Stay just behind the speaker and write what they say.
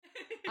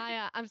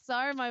I'm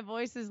sorry my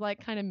voice is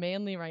like kind of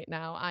manly right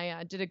now.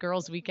 I did a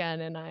girls'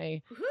 weekend and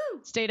I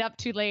stayed up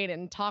too late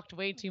and talked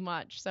way too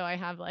much. So I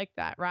have like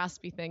that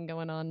raspy thing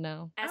going on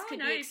now. As could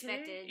be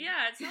expected.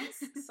 Yeah, it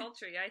sounds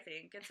sultry, I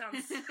think. It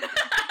sounds...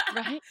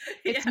 Right?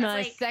 It's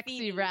my like sexy,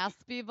 Phoebe.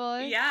 raspy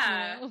voice.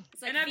 Yeah. You know?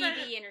 It's like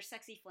Phoebe and her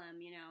sexy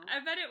phlegm, you know.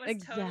 I bet it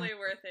was totally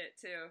worth it,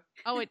 too.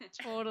 Oh, it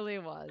totally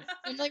was.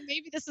 I'm like,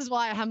 maybe this is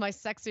why I have my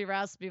sexy,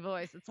 raspy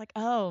voice. It's like,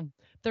 oh,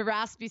 the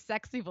raspy,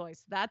 sexy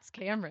voice. That's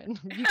Cameron.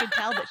 You can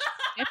tell that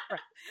she's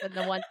different than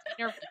the one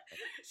interviewed.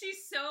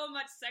 She's so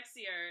much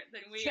sexier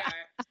than we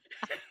are.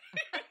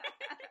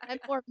 And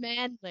more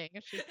manly.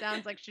 She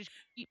sounds like she should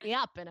beat me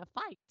up in a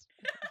fight.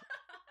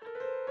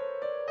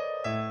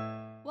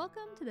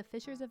 Welcome to the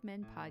Fishers of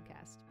Men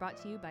podcast, brought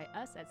to you by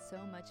us at So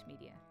Much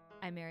Media.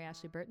 I'm Mary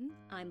Ashley Burton.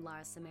 I'm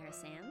Laura Samara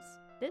Sands.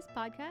 This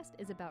podcast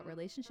is about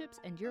relationships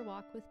and your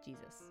walk with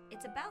Jesus.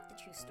 It's about the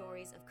true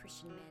stories of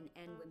Christian men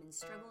and women's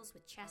struggles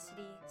with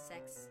chastity,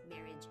 sex,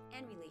 marriage,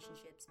 and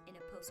relationships in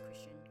a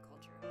post-Christian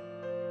culture.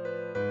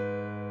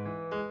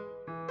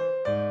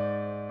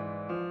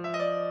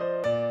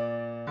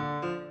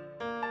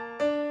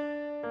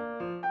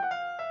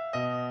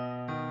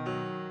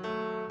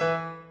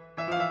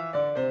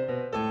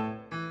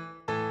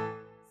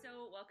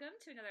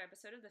 To another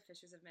episode of the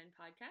Fishers of Men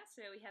podcast.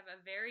 Today we have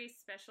a very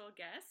special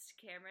guest,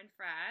 Cameron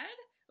Frad.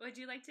 Would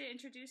you like to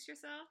introduce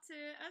yourself to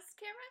us,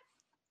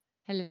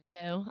 Cameron?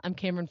 Hello, I'm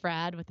Cameron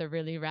Frad with a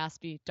really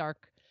raspy,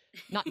 dark,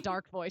 not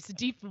dark voice,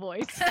 deep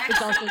voice.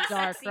 It's also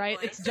dark, right?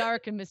 Voice. It's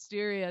dark and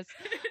mysterious.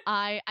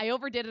 I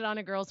overdid it on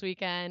a girls'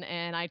 weekend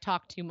and I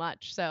talked too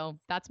much. So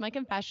that's my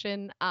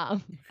confession.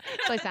 So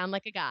I sound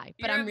like a guy,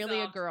 but You're I'm really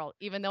a absolved. girl,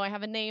 even though I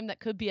have a name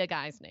that could be a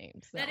guy's name.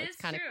 So That it's is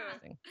kind of true.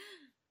 confusing.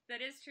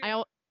 That is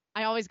true.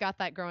 I always got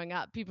that growing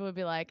up. People would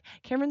be like,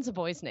 Cameron's a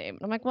boy's name.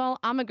 And I'm like, well,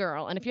 I'm a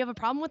girl. And if you have a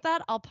problem with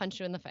that, I'll punch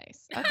you in the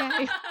face. Okay.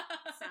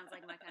 Sounds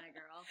like my kind of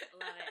girl.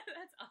 I love it.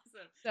 That's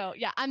awesome. So,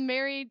 yeah, I'm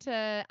married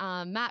to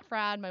Matt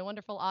Frad, my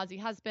wonderful Aussie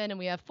husband, and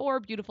we have 4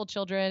 beautiful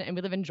children, and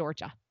we live in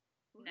Georgia.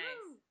 Nice.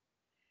 Woo.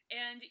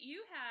 And you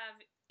have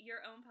your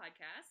own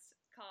podcast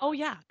called Oh,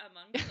 yeah.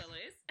 Among the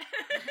Lilies.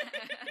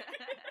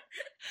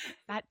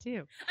 That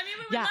too. I mean,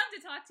 we would Yeah. love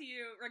to talk to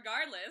you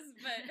regardless,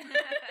 but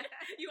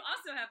you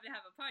also have to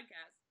have a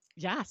podcast.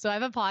 Yeah, so I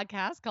have a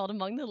podcast called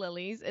Among the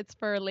Lilies. It's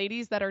for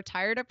ladies that are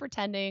tired of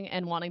pretending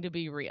and wanting to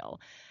be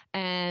real.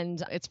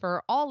 And it's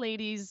for all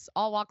ladies,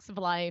 all walks of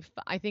life.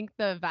 I think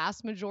the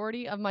vast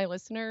majority of my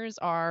listeners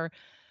are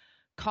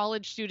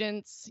college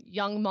students,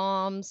 young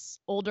moms,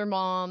 older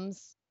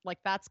moms. Like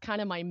that's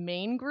kind of my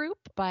main group,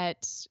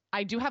 but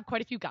I do have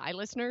quite a few guy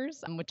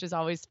listeners, which is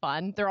always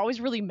fun. They're always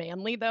really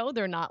manly though.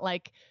 They're not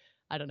like,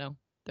 I don't know.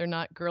 They're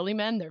not girly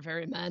men. They're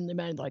very manly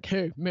men. Like,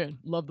 hey, man,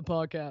 love the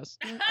podcast.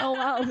 Oh,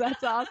 wow,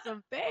 that's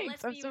awesome. Thanks.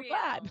 Let's I'm be so real.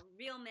 glad.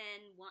 Real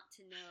men want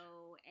to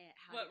know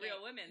how What to get, real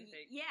women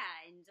think. Yeah,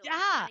 and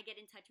Yeah. how to get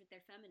in touch with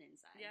their feminine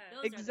side. Yeah.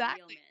 Those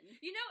Exactly. are the real men.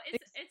 You know,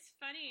 it's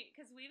funny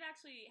because we've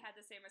actually had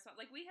the same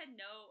response. Like, we had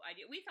no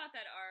idea. We thought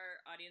that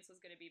our audience was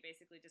going to be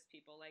basically just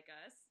people like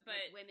us, but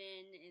Like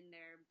women in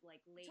their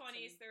like late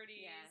 20s,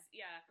 30s.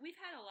 Yeah. Yeah. We've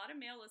had a lot of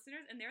male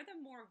listeners, and they're the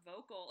more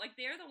vocal. Like,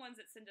 they're the ones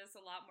that send us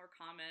a lot more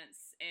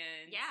comments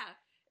and, Yeah.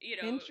 you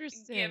know,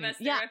 Interesting. give us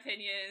their Yeah.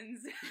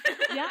 opinions.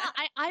 Yeah,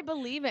 I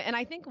believe it. And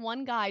I think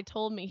one guy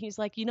told me, he's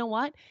like, you know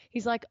what?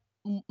 He's like,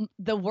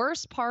 the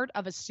worst part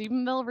of a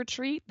Stephenville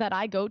retreat that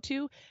I go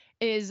to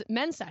is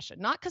men's session.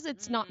 Not because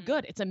it's not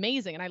good. It's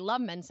amazing. And I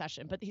love men's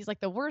session. But he's like,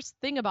 the worst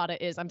thing about it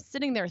is I'm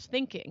sitting there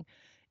thinking,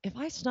 if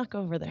I snuck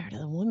over there to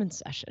the women's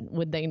session,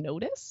 would they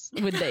notice?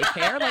 Would they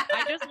care? Like,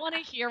 I just want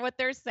to hear what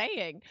they're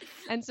saying.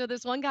 And so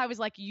this one guy was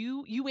like,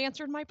 you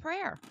answered my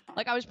prayer.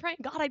 Like I was praying,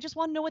 God, I just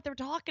want to know what they're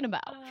talking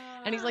about.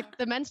 And he's like,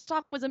 the men's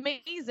talk was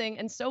amazing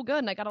and so good.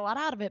 And I got a lot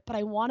out of it, but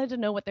I wanted to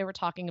know what they were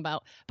talking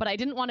about. But I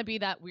didn't want to be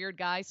that weird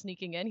guy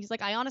sneaking in. He's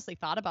like, I honestly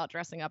thought about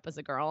dressing up as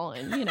a girl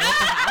and, you know,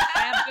 perhaps I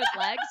have good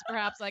legs.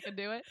 Perhaps I could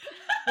do it.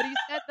 But he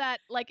said that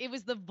like it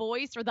was the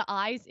voice or the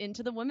eyes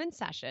into the women's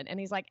session. And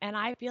he's like, and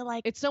I feel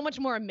like it's so much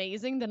more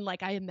amazing than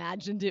like I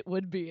imagined it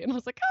would be. And I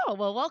was like, oh,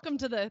 well, welcome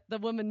to the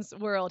women's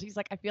world. He's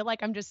like, I feel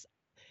like I'm just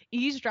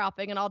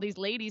eavesdropping and all these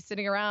ladies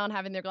sitting around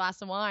having their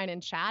glass of wine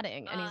and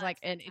chatting. And he's like,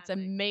 that's and it's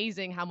fantastic.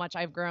 amazing how much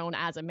I've grown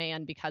as a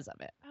man because of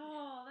it.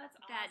 Oh, that's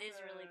awesome. That is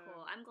really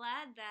cool. I'm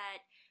glad that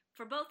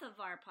for both of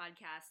our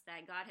podcasts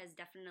that God has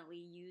definitely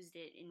used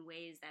it in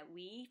ways that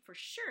we for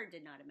sure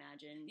did not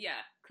imagine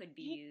Yeah. could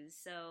be used.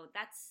 So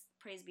that's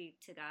praise be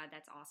to God.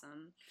 That's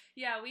awesome.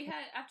 Yeah, we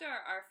had, after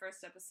our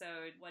first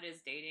episode, What is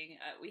Dating,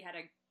 we had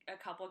a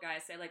couple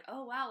guys say, like,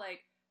 oh, wow, like,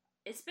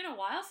 it's been a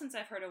while since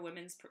I've heard a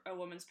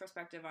woman's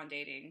perspective on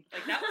dating.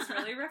 Like, that was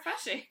really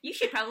refreshing. You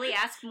should probably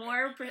ask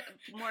more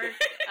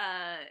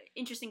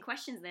interesting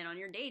questions then on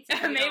your dates.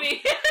 If you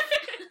Maybe.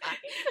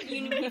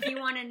 if you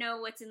want to know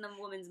what's in the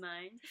woman's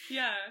mind.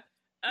 Yeah.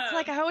 It's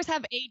like I always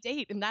have a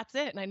date and that's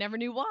it. And I never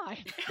knew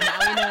why. Now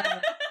we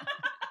know.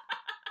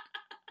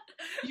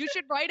 You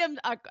should write them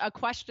a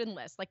question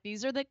list. Like,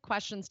 these are the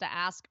questions to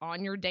ask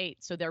on your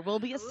date. So there will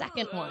be a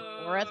second one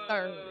or a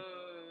third.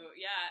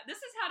 Yeah, this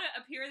is how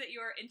to appear that you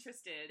are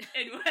interested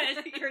in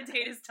what your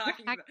date is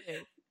talking about.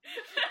 Exactly.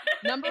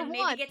 Number And maybe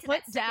one, get to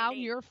put that second down date.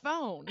 your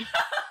phone.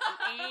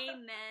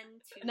 Amen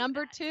to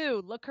Number that.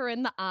 two, look her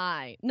in the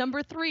eye.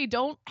 Number three,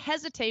 don't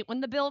hesitate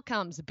when the bill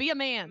comes. Be a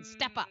man.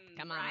 Step up.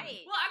 Come on.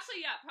 Right. Well,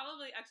 actually, yeah,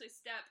 probably actually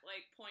step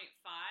like 0.5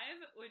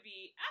 would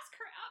be ask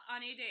her out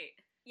on a date.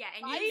 Yeah,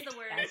 and Right? use the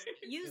word Yes.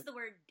 use the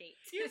word date.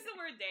 Use the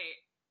word date.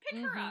 Pick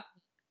her Mhm. up.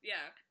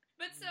 Yeah.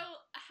 But so,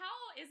 how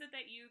is it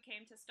that you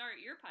came to start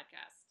your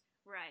podcast?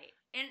 Right.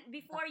 And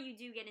before you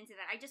do get into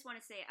that, I just want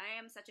to say I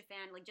am such a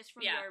fan. Like, just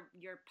from Yeah.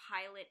 your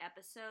pilot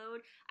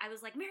episode, I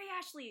was like, Mary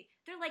Ashley,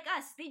 they're like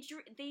us. They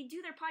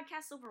do their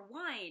podcasts over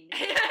wine.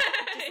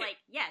 Just like,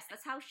 yes,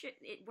 that's how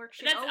work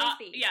should always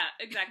be. Yeah,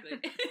 exactly.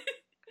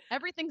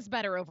 Everything's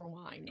better over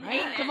wine,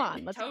 right? Amen. Come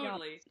on. Let's be honest.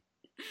 Totally.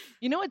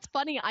 You know, it's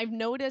funny. I've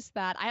noticed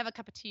that I have a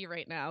cup of tea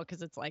right now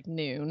because it's like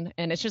noon,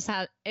 and it's just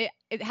it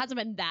hasn't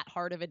been that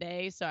hard of a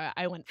day, so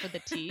I went for the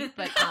tea.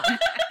 But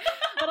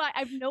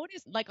I've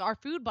noticed like our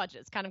food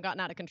budget's kind of gotten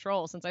out of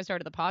control since I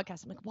started the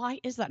podcast. I'm like, why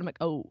is that? I'm like,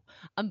 oh,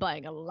 I'm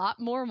buying a lot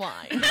more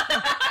wine.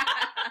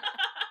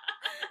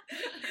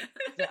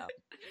 So,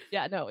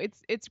 yeah, no,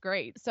 it's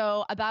great.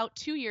 So about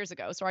 2 years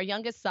ago, so our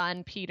youngest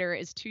son, Peter,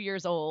 is 2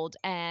 years old.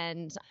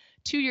 And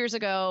 2 years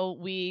ago,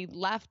 we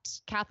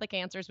left Catholic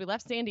Answers. We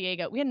left San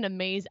Diego. We had an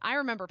amazing, I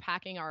remember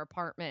packing our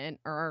apartment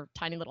or our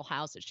tiny little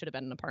house. It should have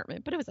been an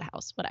apartment, but it was a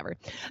house, whatever.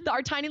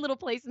 Our tiny little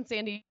place in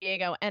San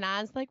Diego. And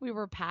as like we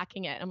were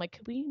packing it, I'm like,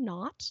 could we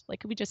not? Like,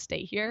 could we just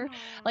stay here?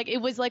 Like,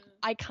 it was like,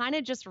 I kind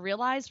of just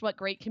realized what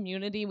great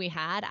community we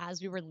had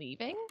as we were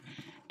leaving.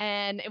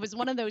 And it was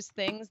one of those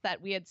things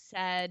that we had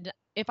said,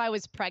 if I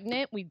was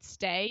pregnant, we'd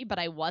stay, but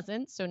I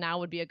wasn't. So now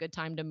would be a good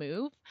time to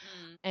move.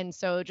 And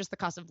so just the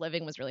cost of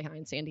living was really high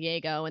in San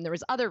Diego. And there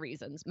was other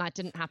reasons. Matt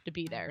didn't have to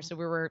be there. So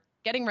we were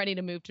getting ready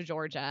to move to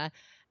Georgia.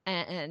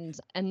 And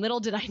little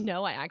did I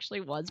know I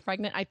actually was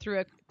pregnant. I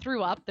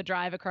threw up the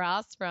drive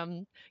across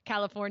from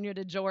California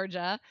to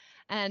Georgia.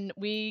 And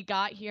we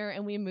got here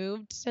and we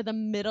moved to the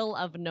middle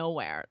of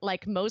nowhere.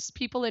 Like most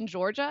people in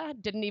Georgia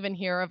didn't even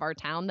hear of our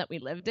town that we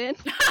lived in.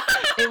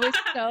 It was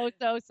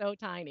so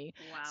tiny.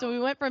 Wow. So we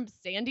went from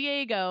San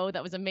Diego,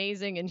 that was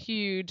amazing and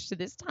huge, to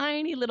this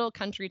tiny little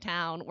country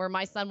town where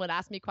my son would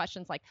ask me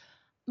questions like,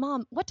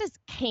 Mom, what does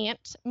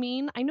can't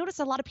mean? I notice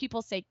a lot of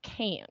people say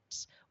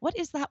can't. What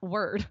is that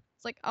word?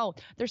 It's like, oh,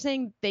 they're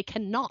saying they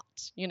cannot,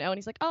 you know? And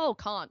he's like, oh,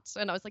 can't.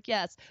 And I was like,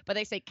 yes, but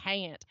they say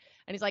can't.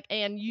 And he's like,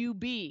 and you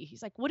be.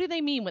 He's like, what do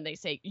they mean when they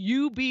say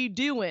you be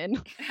doing?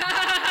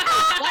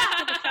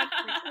 Welcome to the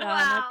country, son,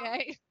 Wow.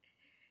 okay?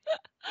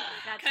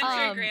 That's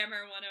Country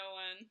Grammar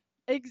 101.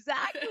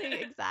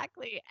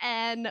 Exactly.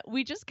 And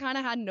we just kind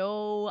of had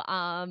no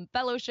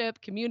fellowship,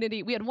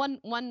 community. We had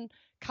one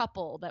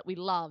couple that we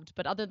loved,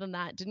 but other than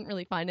that, didn't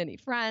really find any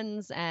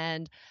friends.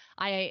 And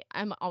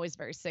I'm always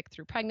very sick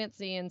through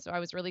pregnancy, and so I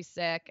was really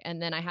sick.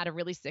 And then I had a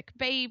really sick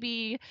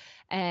baby,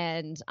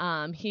 and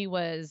he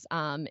was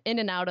in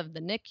and out of the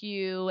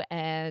NICU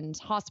and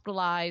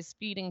hospitalized,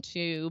 feeding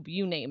tube,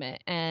 you name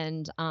it.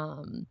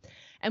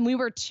 And we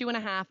were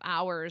 2.5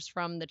 hours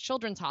from the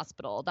children's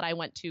hospital that I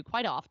went to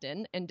quite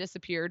often and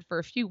disappeared for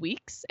a few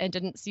weeks and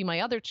didn't see my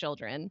other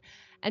children.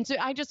 And so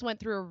I just went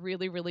through a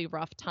really, really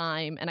rough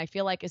time. And I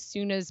feel like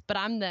but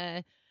I'm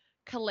the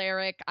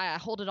choleric, I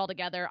hold it all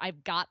together.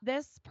 I've got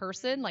this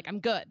person, like I'm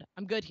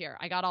good here.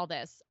 I got all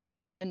this.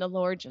 And the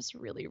Lord just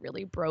really,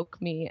 really broke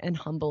me and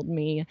humbled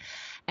me.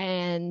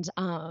 And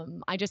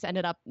I just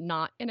ended up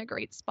not in a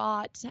great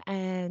spot.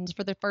 And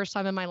for the first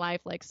time in my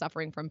life, like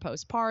suffering from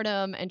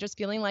postpartum and just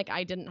feeling like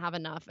I didn't have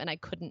enough and I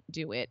couldn't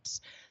do it.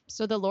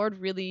 So the Lord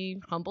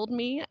really humbled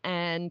me.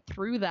 And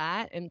through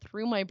that and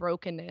through my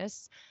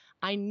brokenness,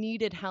 I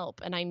needed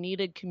help and I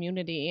needed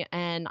community.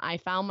 And I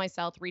found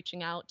myself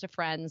reaching out to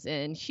friends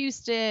in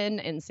Houston,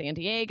 in San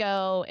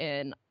Diego,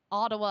 in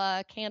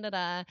Ottawa,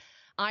 Canada,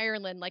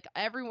 Ireland, like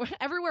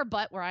everywhere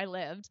but where I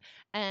lived.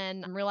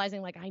 And I'm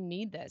realizing like I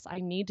need this. I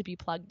need to be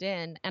plugged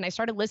in. And I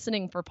started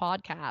listening for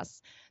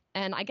podcasts.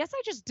 And I guess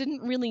I just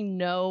didn't really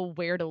know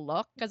where to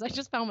look because I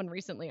just found one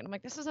recently. And I'm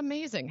like, this is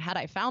amazing. Had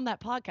I found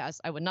that podcast,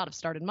 I would not have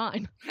started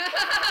mine.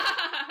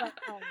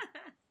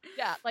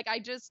 Yeah, like I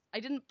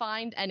didn't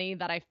find any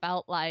that I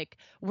felt like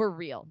were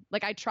real.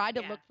 Like I tried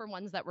to Yeah. look for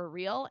ones that were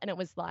real, and it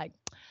was like,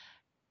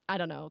 I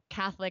don't know,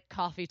 Catholic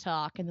coffee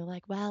talk. And they're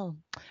like, well,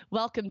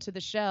 welcome to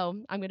the show.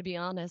 I'm going to be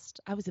honest.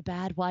 I was a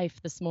bad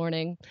wife this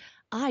morning.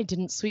 I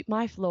didn't sweep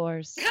my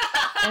floors.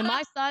 And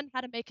my son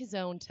had to make his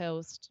own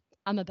toast.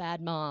 I'm a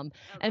bad mom.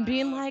 And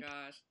being like,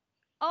 gosh.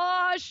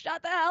 oh,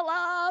 shut the hell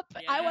up.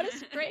 I want to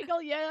Yeah.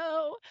 strangle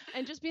you.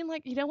 And just being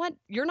like, you know what?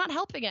 You're not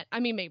helping it. I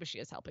mean, maybe she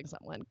is helping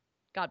someone.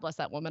 God bless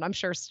that woman. I'm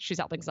sure she's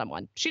helping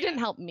someone. She didn't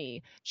help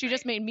me. She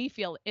just made me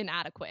feel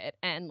inadequate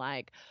and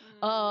like,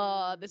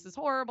 this is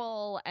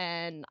horrible.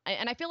 And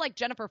I feel like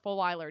Jennifer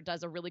Fulwiler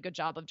does a really good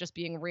job of just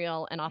being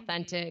real and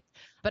authentic,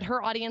 but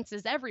her audience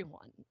is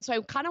everyone. So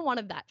I kind of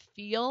wanted that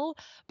feel,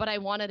 but I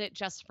wanted it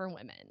just for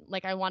women.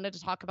 Like I wanted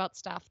to talk about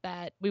stuff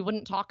that we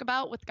wouldn't talk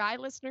about with guy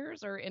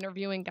listeners or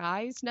interviewing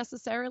guys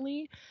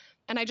necessarily.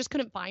 And I just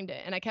couldn't find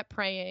it. And I kept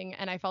praying,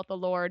 and I felt the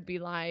Lord be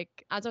like,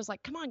 as I was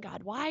like, come on,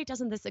 God, why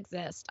doesn't this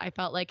exist? I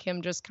felt like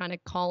him just kind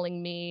of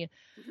calling me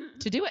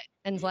to do it.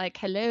 And it's like,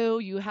 hello,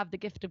 you have the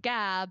gift of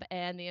gab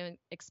and the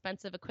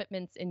expensive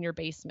equipment's in your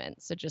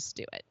basement. So just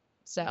do it.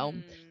 So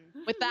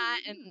with that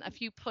and a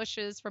few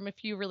pushes from a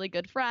few really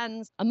good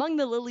friends, Among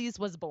the Lilies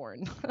was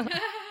born. No,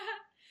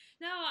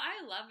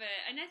 I love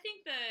it. And I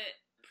think that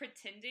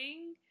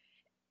pretending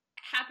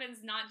happens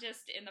not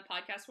just in the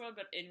podcast world,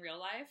 but in real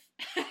life.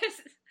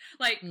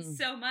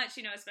 So much,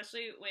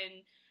 especially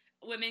when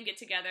women get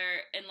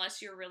together,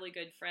 unless you're really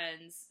good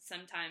friends,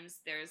 sometimes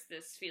there's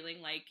this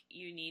feeling like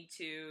you need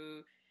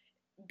to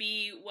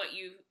be what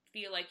you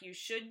feel like you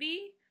should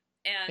be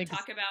and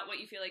talk about what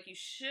you feel like you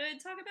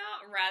should talk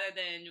about rather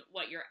than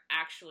what you're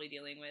actually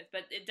dealing with.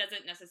 But it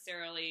doesn't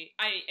necessarily,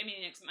 I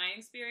mean, in my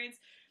experience,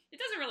 it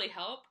doesn't really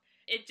help.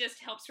 It just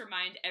helps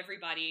remind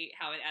everybody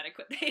how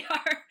inadequate they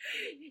are,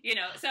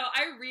 So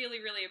I really,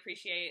 really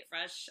appreciate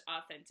fresh,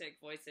 authentic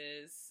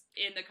voices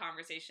in the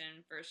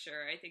conversation for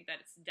sure. I think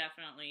that it's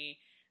definitely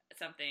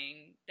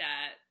something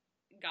that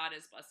God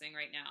is blessing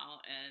right now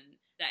and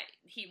that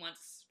he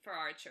wants for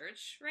our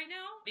church right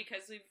now,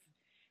 because we've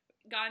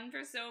gone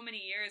for so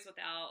many years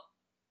without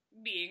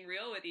being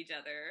real with each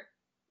other,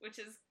 which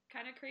is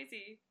kind of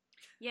crazy.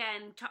 Yeah,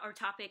 and our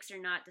topics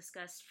are not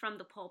discussed from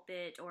the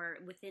pulpit or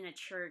within a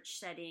church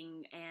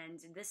setting, and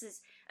this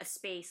is a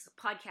space,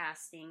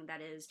 podcasting,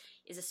 that is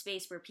a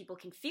space where people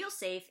can feel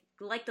safe,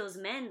 like those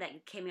men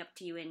that came up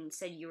to you and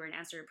said you were an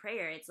answer to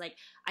prayer. It's like,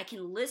 I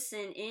can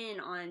listen in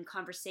on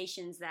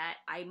conversations that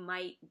I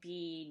might not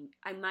be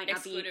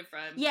excluded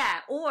from.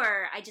 Yeah,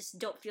 or I just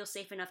don't feel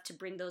safe enough to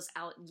bring those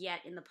out yet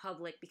in the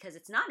public because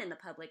it's not in the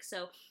public.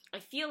 So I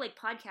feel like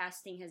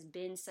podcasting has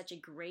been such a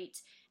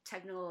great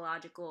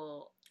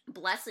technological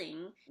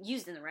blessing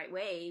used in the right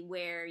way,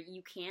 where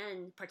you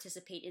can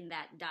participate in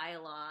that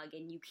dialogue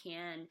and you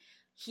can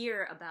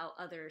hear about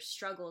other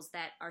struggles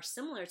that are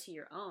similar to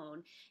your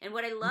own. And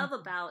what I love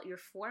about your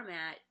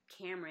format,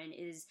 Cameron,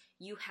 is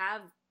you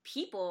have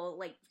people,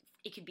 like,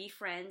 it could be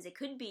friends, it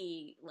could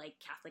be like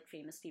Catholic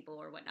famous people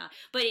or whatnot,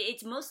 but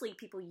it's mostly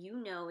people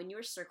in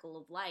your circle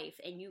of life,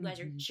 and you guys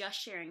are just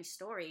sharing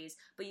stories,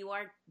 but you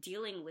are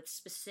dealing with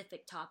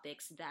specific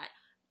topics that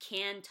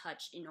can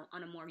touch,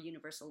 on a more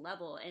universal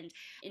level. And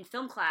in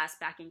film class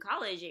back in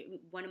college,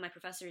 one of my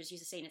professors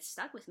used to say, and it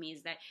stuck with me,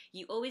 is that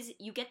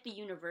you get the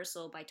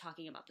universal by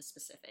talking about the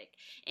specific.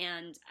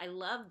 And I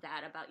love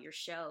that about your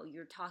show.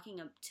 You're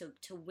talking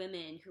to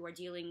women who are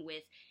dealing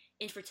with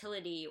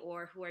infertility,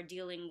 or who are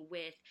dealing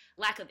with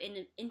lack of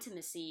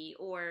intimacy,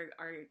 or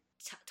are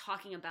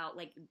talking about,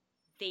 like,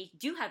 they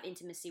do have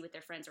intimacy with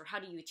their friends, or how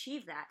do you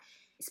achieve that?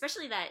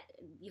 Especially that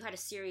you had a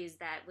series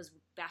that was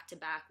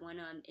back-to-back, one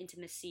on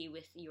intimacy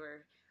with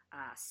your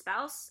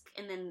spouse,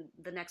 and then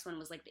the next one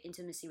was like the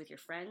intimacy with your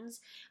friends.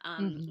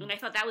 And I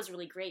thought that was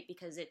really great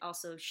because it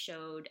also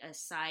showed a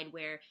side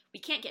where we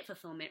can't get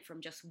fulfillment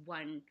from just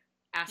one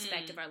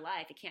aspect of our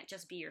life. It can't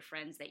just be your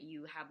friends that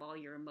you have all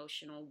your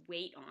emotional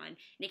weight on, and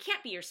it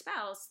can't be your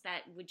spouse.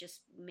 That would just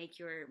make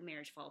your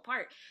marriage fall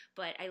apart.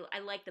 But I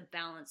like the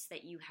balance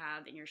that you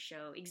have in your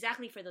show,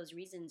 exactly for those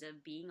reasons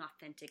of being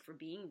authentic, for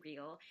being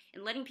real,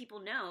 and letting people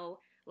know,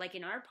 like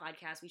in our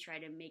podcast, we try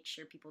to make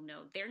sure people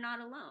know they're not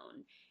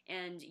alone,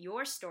 and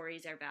your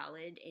stories are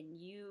valid, and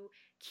you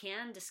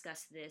can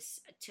discuss this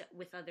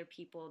with other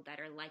people that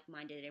are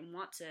like-minded and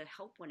want to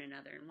help one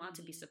another and want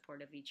to be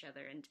supportive of each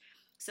other. And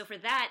so for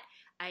that,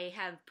 I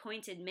have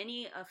pointed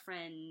many a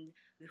friend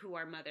who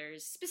are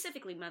mothers,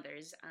 specifically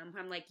mothers, who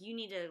I'm like, you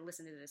need to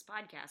listen to this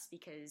podcast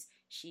because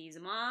she's a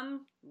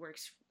mom,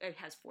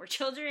 has 4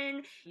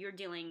 children. You're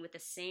dealing with the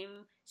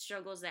same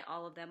struggles that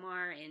all of them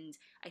are. And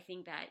I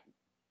think that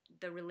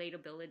the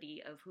relatability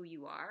of who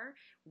you are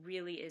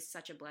really is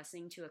such a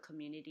blessing to a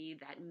community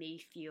that may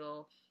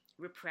feel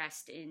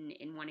repressed in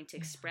wanting to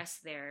express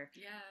their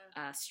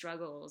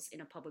struggles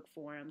in a public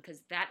forum,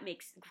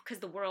 because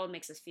the world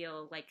makes us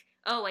feel like,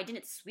 oh, I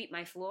didn't sweep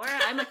my floor,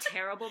 I'm a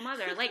terrible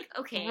mother. Like,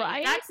 okay,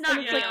 right? That's not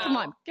real. Like, come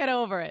on, get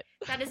over it.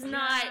 That is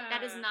not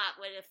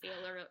what a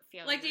feeler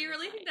like, do you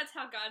really think that's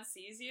how God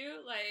sees you?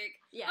 Like,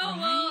 you're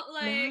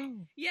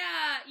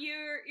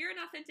an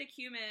authentic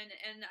human,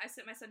 and I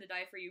sent my son to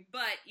die for you,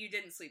 but you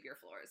didn't sweep your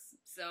floors.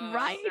 So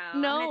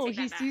no,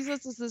 he sees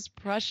us as this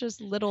precious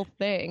little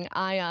thing.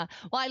 I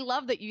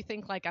love that you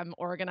think like I'm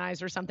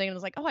organized or something, and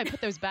it's like, oh, I put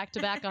those back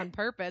to back on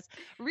purpose.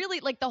 Really,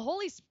 like the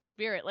Holy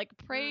Spirit, like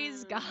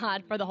praise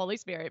God for the Holy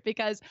Spirit,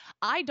 because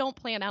I don't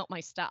plan out my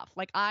stuff.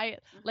 Like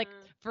like,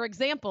 for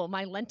example,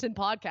 my Lenten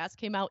podcast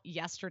came out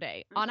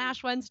yesterday on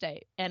Ash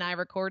Wednesday, and I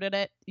recorded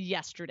it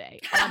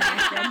yesterday on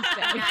Ash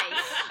Wednesday.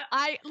 Nice.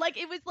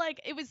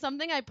 It was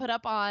something I put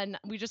up on,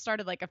 we just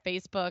started like a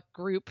Facebook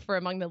group for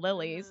Among the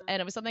Lilies,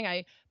 and it was something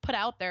I put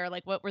out there,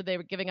 like what were they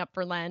giving up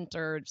for Lent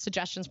or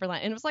suggestions for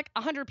Lent, and it was like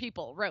 100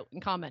 people wrote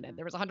and commented.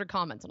 There was 100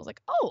 comments, and I was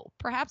like, oh,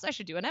 perhaps I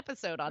should do an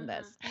episode on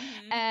this.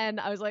 And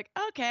I was like,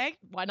 okay,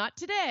 why not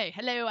today?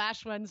 Hello,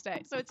 Ash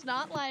Wednesday. So it's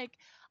not like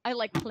I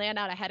like plan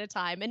out ahead of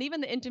time. And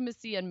even the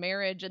intimacy in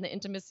marriage and the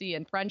intimacy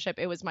in friendship,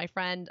 it was my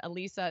friend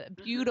Elisa, a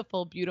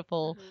beautiful,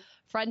 beautiful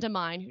friend of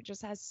mine who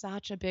just has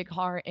such a big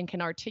heart and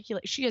can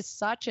articulate. She has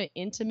such an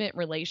intimate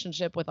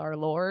relationship with our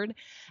Lord.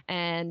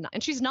 And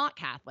she's not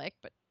Catholic,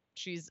 but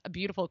she's a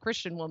beautiful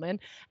Christian woman.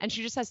 And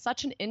she just has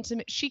such an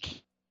intimate, she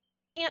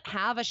can't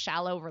have a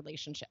shallow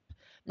relationship.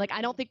 Like,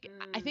 I don't think,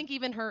 I think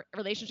even her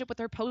relationship with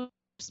her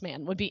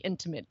postman would be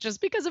intimate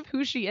just because of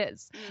who she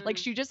is. Like,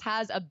 she just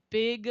has a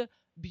big,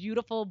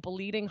 beautiful,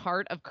 bleeding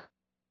heart of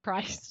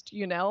Christ,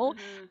 you know?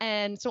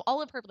 And so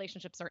all of her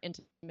relationships are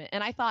intimate.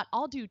 And I thought,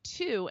 I'll do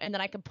 2, and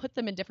then I can put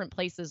them in different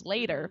places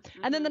later.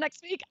 And then the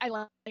next week, I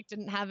like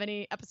didn't have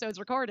any episodes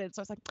recorded.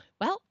 So I was like,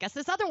 well, guess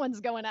this other one's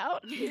going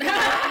out.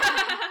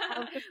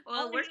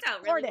 Well, it worked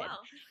out really well.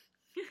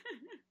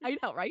 I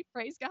know, right?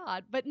 Praise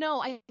God. But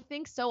no, I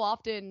think so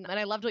often, and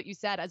I loved what you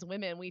said, as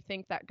women, we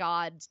think that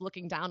God's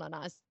looking down on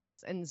us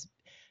and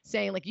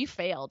saying, like, you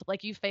failed.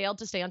 Like, you failed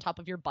to stay on top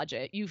of your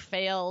budget. You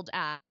failed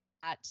at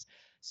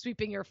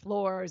sweeping your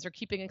floors or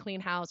keeping a clean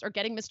house or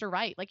getting Mr.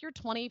 Right. Like, you're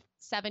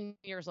 27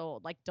 years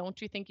old. Like,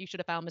 don't you think you should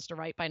have found Mr.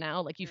 Right by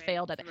now? Like, you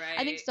failed at it. Right.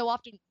 I think so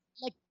often,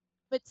 like,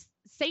 but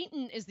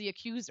Satan is the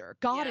accuser.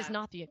 God is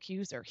not the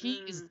accuser.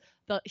 He is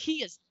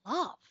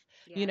love.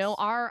 Yes. You know,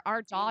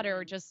 our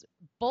daughter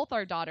both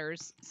our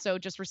daughters, so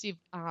just received,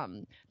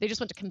 they just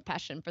went to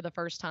confession for the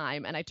first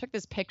time. And I took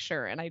this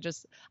picture and I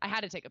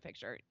had to take a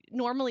picture.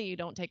 Normally you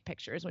don't take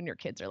pictures when your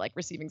kids are like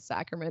receiving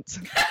sacraments.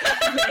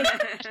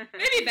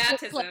 Maybe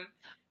baptism.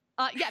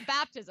 Yeah,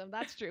 baptism.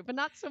 That's true. But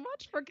not so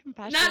much for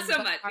confession. Not so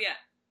much. Yeah.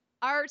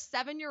 Our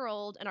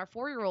 7-year-old and our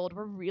 4-year-old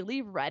were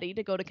really ready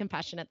to go to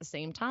confession at the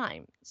same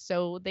time.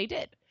 So they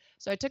did.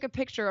 So I took a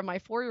picture of my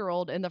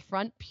 4-year-old in the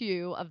front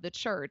pew of the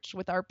church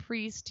with our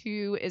priest,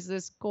 who is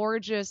this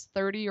gorgeous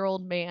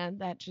 30-year-old man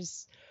that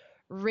just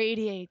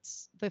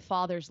radiates the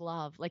Father's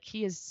love. Like,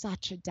 he is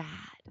such a dad.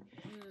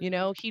 You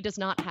know, he does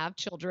not have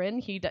children.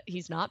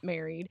 He's not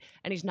married,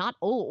 and he's not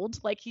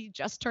old. Like, he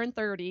just turned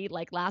 30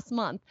 like last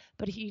month,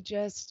 but he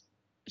just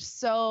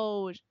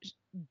so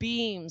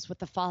beams with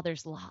the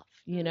Father's love.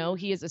 You know,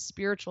 he is a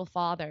spiritual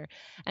father,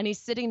 and he's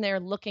sitting there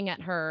looking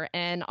at her,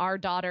 and our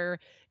daughter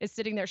is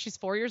sitting there. She's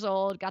 4 years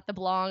old, got the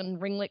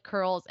blonde ringlet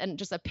curls and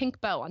just a pink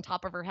bow on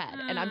top of her head.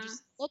 And I'm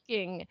just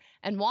looking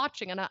and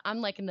watching, and I'm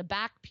like in the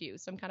back pew,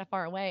 so I'm kind of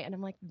far away. And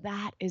I'm like,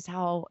 that is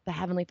how the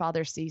Heavenly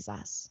Father sees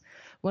us.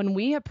 When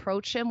we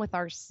approach him with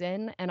our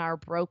sin and our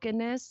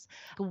brokenness,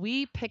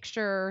 we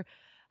picture,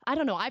 I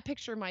don't know, I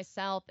picture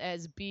myself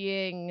as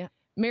being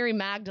Mary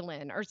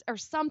Magdalene or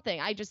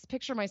something. I just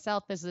picture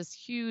myself as this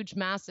huge,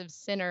 massive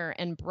sinner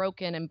and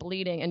broken and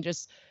bleeding and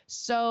just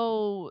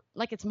so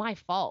like it's my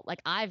fault.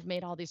 Like, I've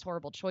made all these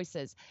horrible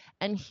choices.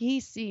 And he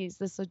sees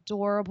this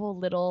adorable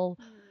little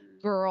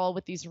girl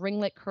with these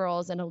ringlet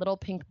curls and a little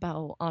pink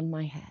bow on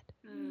my head,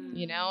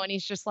 you know, and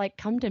he's just like,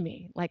 come to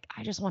me. Like,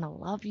 I just want to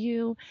love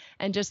you.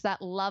 And just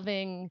that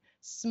loving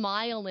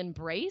smile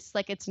embrace.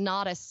 Like, it's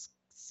not a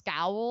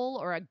scowl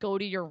or a go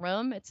to your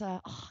room. It's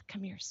a, oh,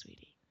 come here,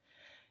 sweetie.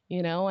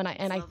 You know, and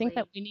I think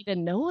that we need to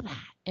know that,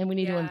 and we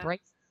need to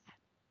embrace that.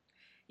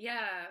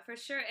 Yeah, for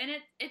sure. And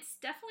it's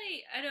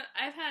definitely,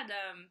 I've had,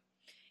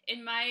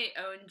 in my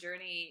own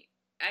journey,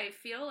 I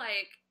feel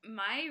like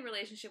my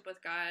relationship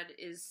with God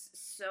is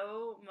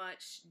so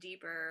much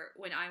deeper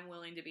when I'm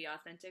willing to be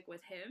authentic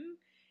with him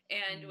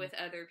and with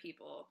other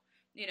people,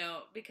 you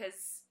know,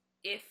 because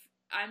if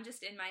I'm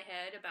just in my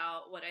head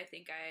about what I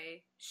think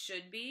I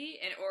should be,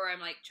 or I'm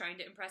like trying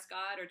to impress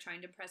God or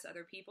trying to impress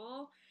other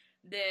people,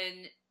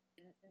 then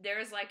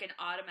there's like an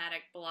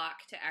automatic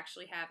block to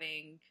actually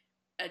having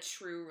a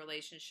true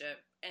relationship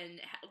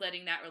and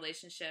letting that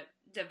relationship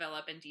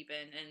develop and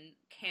deepen and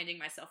handing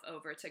myself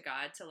over to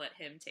God to let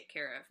him take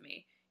care of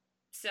me.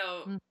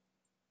 So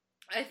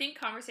I think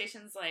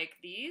conversations like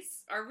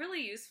these are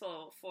really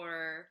useful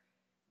for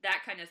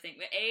that kind of thing.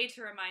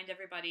 To remind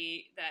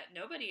everybody that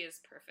nobody is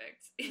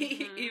perfect.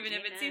 Even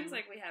if it seems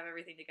like we have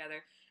everything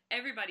together,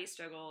 everybody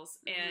struggles.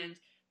 And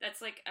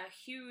that's like a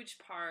huge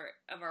part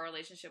of our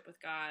relationship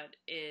with God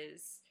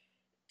is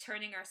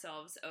turning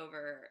ourselves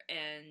over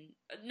and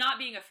not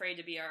being afraid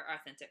to be our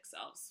authentic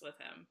selves with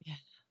him. Yeah.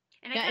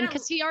 And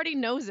because he already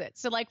knows it.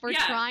 So like we're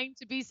trying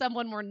to be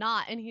someone we're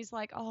not. And he's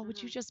like, oh,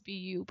 would you just be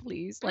you,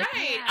 please? Like,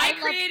 right. I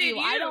created you.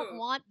 I don't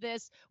want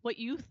this, what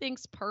you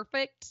think's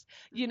perfect.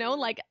 You know,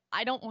 like,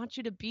 I don't want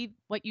you to be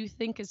what you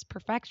think is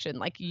perfection.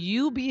 Like,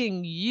 you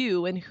being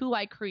you and who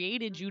I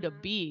created you to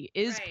be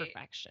is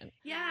perfection.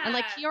 Yeah. And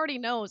like, he already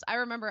knows. I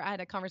remember I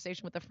had a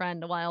conversation with a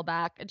friend a while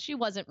back, and she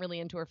wasn't really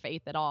into her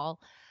faith at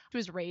all. She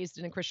was raised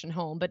in a Christian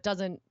home, but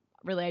doesn't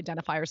really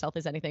identify herself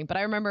as anything. But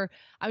I remember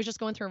I was just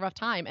going through a rough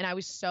time, and I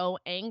was so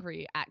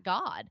angry at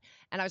God,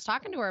 and I was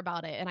talking to her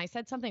about it, and I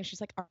said something.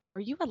 She's like,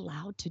 are you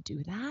allowed to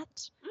do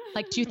that?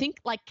 Like, do you think,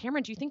 like,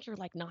 Cameron, do you think you're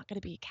like not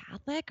going to be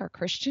Catholic or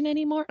Christian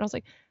anymore? And I was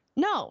like,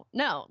 no,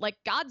 like,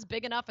 God's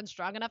big enough and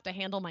strong enough to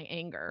handle my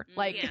anger.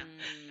 Like,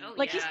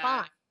 he's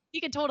fine.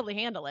 he could totally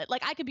handle it.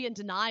 Like I could be in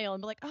denial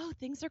and be like, oh,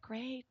 things are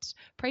great.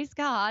 Praise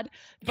God.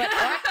 But or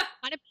I could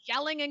kind of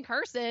yelling and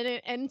cursing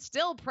and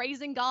still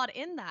praising God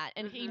in that.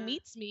 And he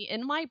meets me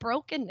in my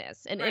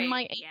brokenness and in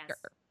my anger.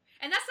 Yes.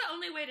 And that's the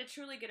only way to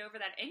truly get over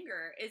that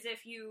anger is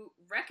if you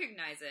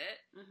recognize it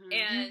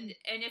and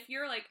if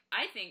you're like,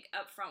 I think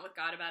upfront with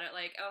God about it,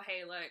 like, oh,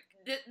 hey, look,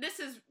 this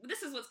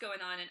is what's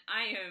going on and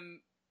I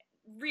am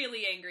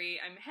really angry.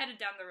 I'm headed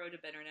down the road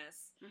to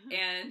bitterness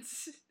and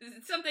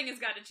something has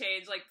got to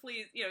change. Like,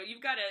 please,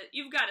 you've got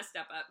to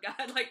step up,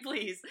 God, like,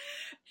 please,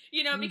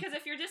 because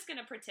if you're just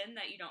going to pretend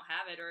that you don't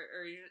have it or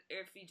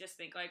if you just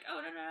think like, oh,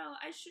 no,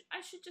 I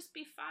should just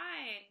be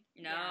fine.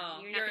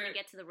 No, you're not going to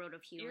get to the road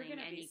of healing. You're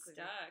going to be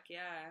stuck.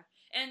 Yeah.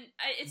 And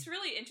it's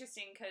really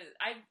interesting because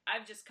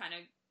I've just kind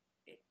of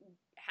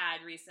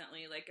had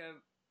recently like a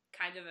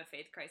kind of a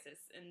faith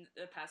crisis in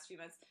the past few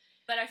months.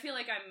 But I feel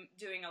like I'm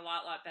doing a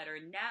lot better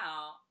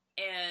now.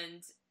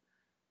 And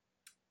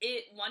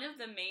one of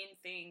the main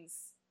things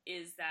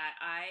is that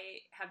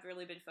I have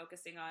really been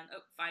focusing on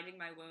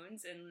finding my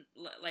wounds and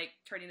like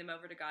turning them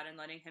over to God and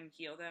letting him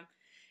heal them.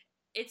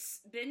 It's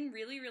been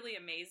really, really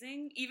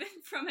amazing, even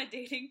from a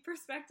dating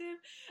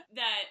perspective,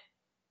 that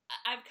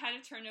I've kind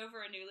of turned over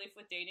a new leaf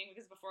with dating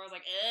because before I was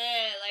like,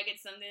 like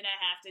it's something I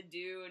have to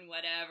do and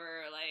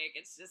whatever. Like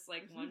it's just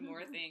like one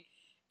more thing.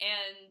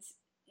 And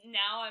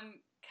now I'm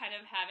kind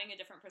of having a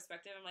different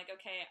perspective. I'm like,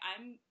 okay,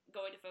 I'm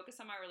going to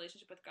focus on my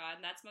relationship with God,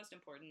 and that's most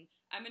important.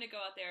 I'm going to go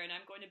out there and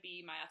I'm going to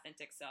be my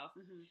authentic self.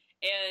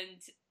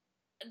 And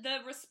the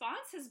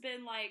response has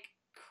been like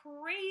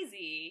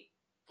crazy.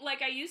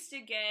 Like I used to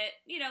get,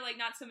 like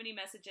not so many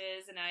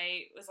messages and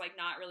I was like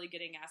not really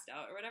getting asked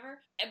out or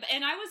whatever.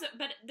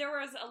 But there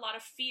was a lot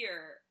of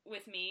fear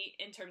with me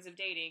in terms of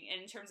dating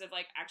and in terms of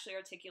like actually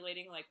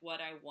articulating like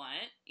what I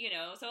want,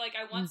 So like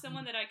I want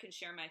someone that I can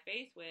share my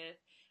faith with.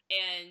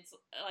 And,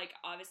 like,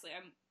 obviously,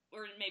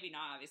 or maybe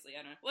not obviously,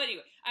 I don't know. Well,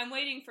 anyway, I'm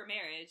waiting for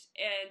marriage,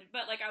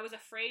 but, like, I was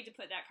afraid to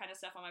put that kind of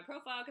stuff on my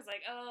profile, because,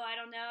 like, oh, I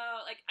don't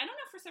know. Like, I don't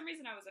know, for some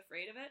reason I was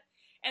afraid of it.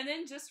 And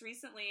then just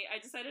recently, I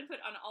decided to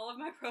put on all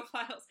of my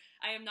profiles,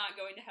 I am not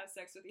going to have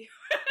sex with you.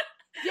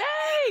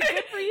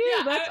 Yay! Good for you.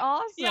 Yeah, that's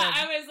awesome. Yeah,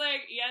 I was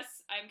like,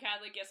 yes, I'm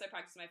Catholic. Yes, I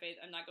practice my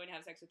faith. I'm not going to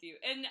have sex with you.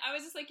 And I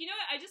was just like, you know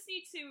what? I just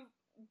need to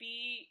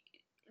be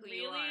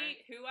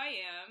really who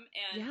I am,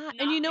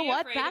 and you know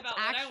what? That's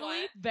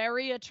actually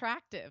very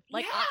attractive.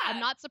 Like I'm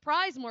not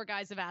surprised more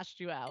guys have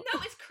asked you out. No,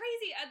 it's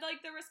crazy.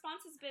 Like the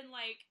response has been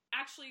like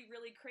actually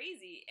really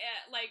crazy.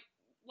 Like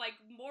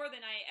more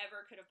than I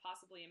ever could have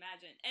possibly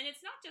imagined. And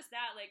it's not just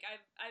that. Like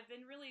I've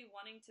been really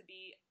wanting to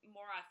be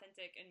more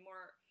authentic and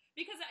more,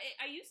 because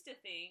I used to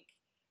think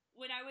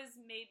when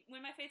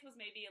my faith was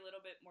maybe a little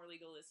bit more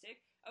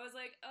legalistic, I was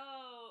like,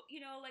 oh,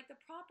 like the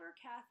proper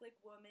Catholic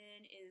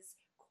woman is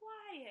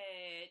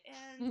quiet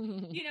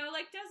and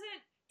like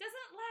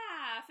doesn't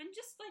laugh and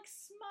just like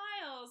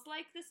smiles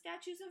like the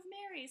statues of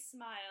Mary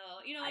smile,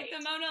 like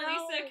the Mona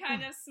Lisa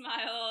kind of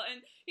smile,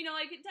 and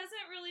like it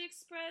doesn't really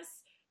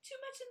express too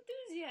much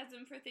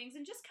enthusiasm for things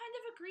and just kind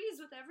of agrees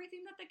with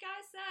everything that the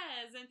guy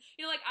says. And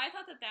like I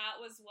thought that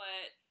was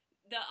what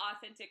the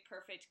authentic,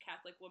 perfect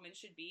Catholic woman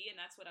should be, and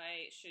that's what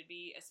I should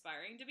be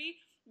aspiring to be.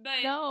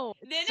 But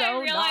then I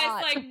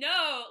realized, like,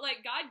 no,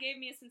 like God gave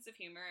me a sense of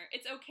humor.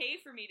 It's okay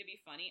for me to be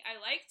funny. I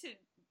like to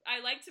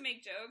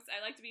make jokes.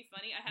 I like to be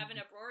funny. I have an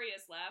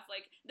uproarious laugh.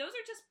 Like those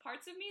are just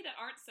parts of me that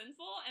aren't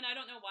sinful, and I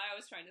don't know why I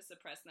was trying to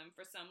suppress them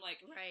for some like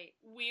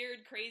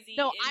weird, crazy.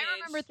 No, image. I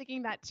remember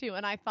thinking that too,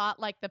 and I thought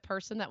like the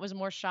person that was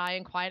more shy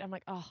and quiet. I'm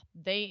like, oh,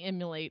 they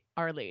emulate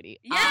Our Lady.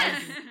 Yes.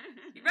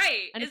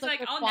 Right. And it's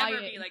like I'll never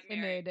be like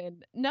Mary.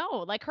 And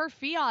no, like her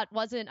fiat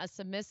wasn't a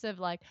submissive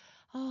like,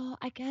 oh,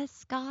 I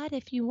guess God,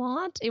 if you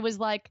want. It was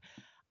like,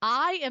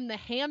 I am the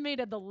handmaid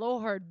of the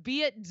Lord.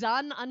 Be it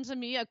done unto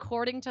me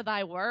according to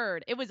thy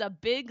word. It was a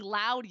big,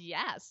 loud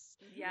yes.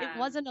 Yeah. It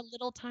wasn't a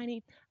little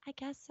tiny, I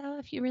guess so,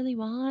 if you really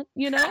want,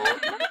 No.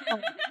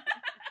 Right.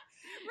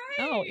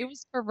 No, it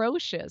was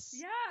ferocious.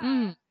 Yeah.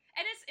 And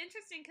it's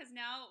interesting because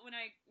now when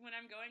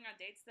I'm going on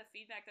dates, the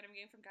feedback that I'm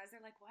getting from guys,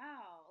 they're like,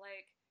 wow,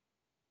 like,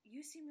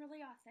 you seem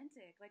really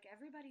authentic. Like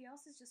everybody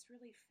else is just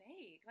really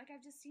fake. Like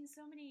I've just seen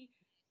so many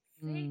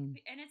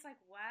fake, and it's like,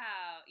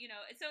 wow,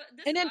 So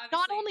this and it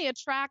not only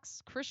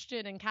attracts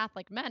Christian and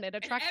Catholic men, it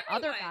attracts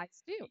other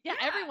guys too. Yeah,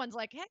 everyone's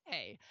like,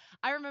 hey.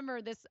 I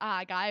remember this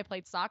guy I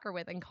played soccer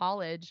with in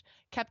college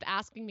kept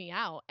asking me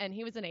out, and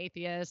he was an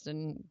atheist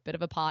and a bit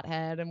of a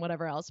pothead and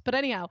whatever else. But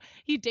anyhow,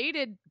 he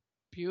dated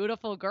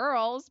beautiful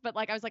girls, but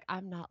like I was like,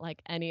 I'm not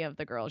like any of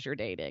the girls you're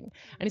dating.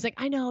 And he's like,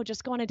 I know,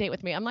 just go on a date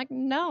with me. I'm like,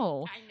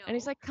 no. I know. And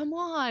he's like, come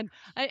on.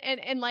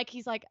 And like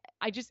he's like,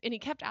 and he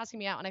kept asking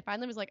me out, and I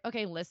finally was like,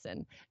 okay,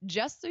 listen,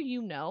 just so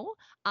you know,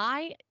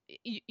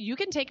 you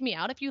can take me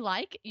out if you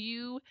like.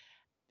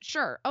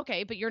 Sure.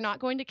 Okay. But you're not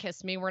going to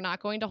kiss me. We're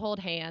not going to hold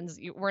hands.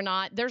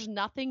 There's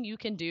nothing you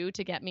can do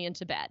to get me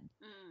into bed.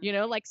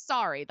 Like,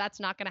 sorry, that's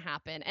not going to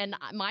happen. And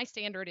my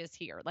standard is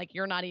here. Like,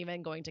 you're not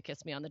even going to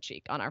kiss me on the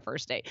cheek on our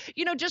first date,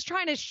 just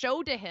trying to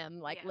show to him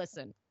like,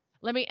 listen,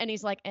 and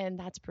he's like, and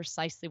that's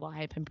precisely why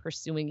I've been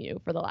pursuing you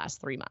for the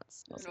last 3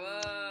 months. I was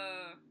like,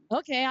 Whoa.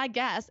 okay, I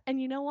guess.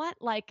 And you know what?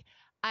 Like,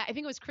 I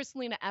think it was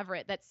Christalina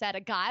Everett that said, a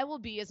guy will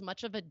be as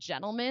much of a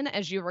gentleman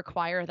as you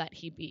require that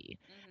he be.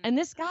 And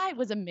this guy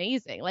was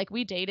amazing. Like,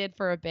 we dated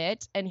for a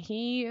bit, and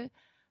he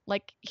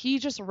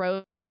just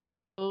rose.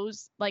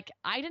 Like,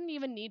 I didn't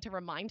even need to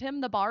remind him.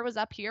 The bar was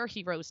up here.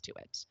 He rose to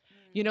it.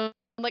 You know,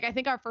 like, I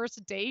think our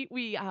first date,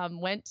 we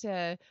went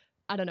to,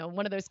 I don't know,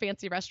 one of those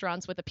fancy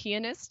restaurants with a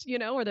pianist, you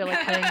know, where they're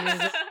like playing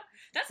music.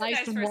 That's a nice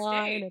first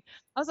wine. date.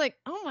 I was like,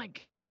 oh my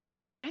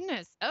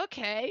goodness,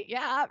 okay,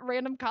 yeah,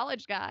 random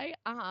college guy.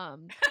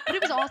 But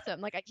it was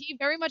awesome. Like, he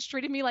very much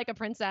treated me like a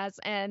princess,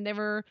 and they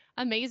were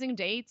amazing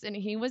dates, and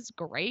he was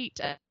great.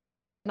 And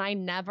I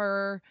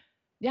never,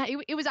 yeah,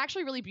 it was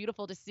actually really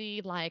beautiful to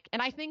see. Like,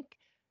 and I think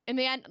in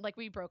the end, like,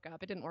 we broke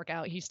up. It didn't work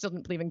out. He still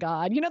didn't believe in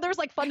God. You know, there's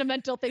like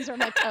fundamental things where I'm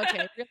like,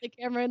 okay, really,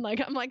 Cameron?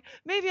 Like, I'm like,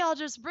 maybe I'll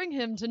just bring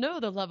him to know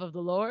the love of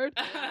the Lord.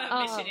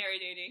 Missionary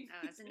dating.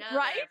 It's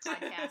another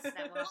podcast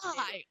that wants to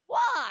do.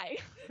 Why?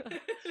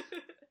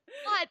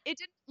 But it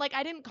didn't, like,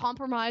 I didn't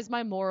compromise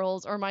my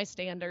morals or my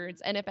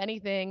standards. And if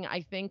anything,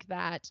 I think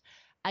that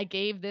I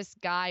gave this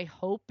guy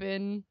hope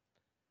in,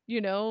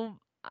 you know,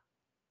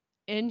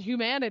 in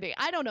humanity.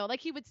 I don't know.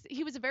 Like, he was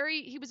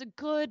a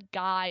good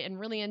guy and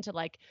really into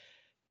like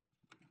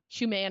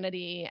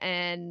humanity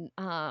and,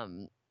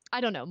 I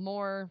don't know,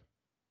 more,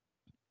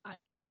 I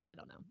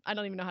don't know. I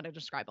don't even know how to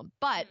describe him,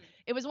 but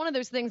it was one of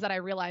those things that I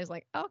realized,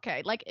 like,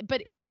 okay, like,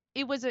 but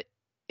it was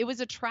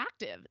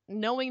attractive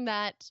knowing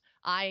that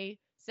I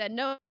said,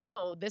 no,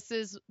 this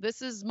is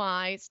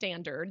my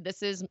standard.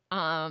 This is,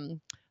 my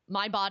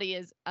body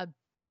is a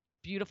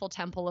beautiful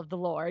temple of the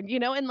Lord, you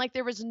know? And like,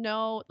 there was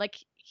no, like,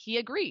 he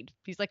agreed.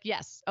 He's like,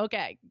 yes,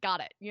 okay,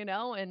 got it, you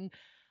know? And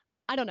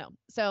I don't know.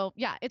 So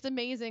yeah, it's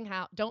amazing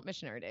how, don't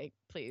missionary date,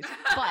 please.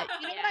 But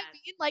you know what I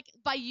mean? Like,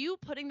 by you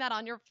putting that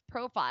on your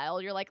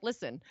profile, you're like,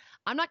 listen,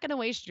 I'm not going to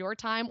waste your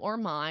time or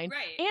mine.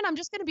 Right. And I'm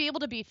just going to be able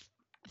to be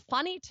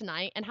funny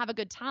tonight and have a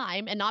good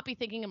time and not be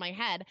thinking in my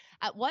head,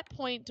 at what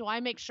point do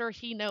I make sure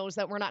he knows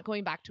that we're not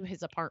going back to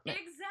his apartment?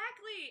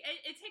 Exactly.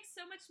 It takes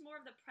so much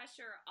more of the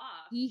pressure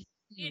off.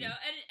 You know,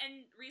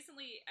 and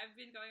recently I've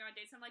been going on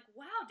dates. I'm like,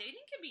 wow,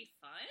 dating can be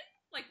fun.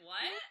 Like,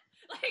 what?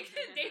 Like,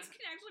 dates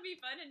can actually be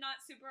fun and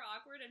not super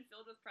awkward and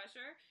filled with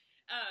pressure.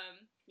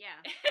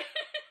 Yeah.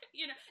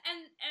 You know,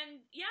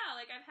 and yeah,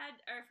 like I've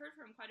heard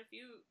from quite a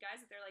few guys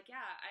that they're like,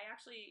 yeah, I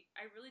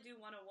really do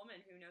want a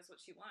woman who knows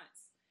what she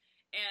wants.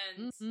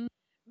 And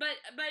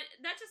but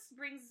that just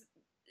brings,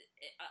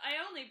 I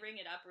only bring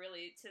it up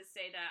really to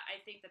say that I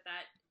think that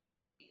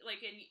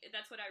like, and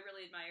that's what I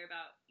really admire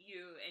about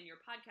you and your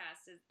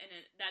podcast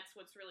that's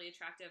what's really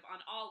attractive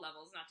on all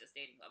levels, not just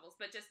dating levels,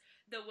 but just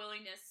the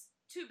willingness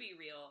to be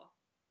real,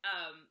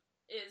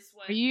 is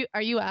what.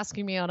 Are you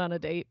asking me out on a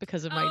date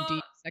because of my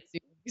deep, sexy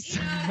voice?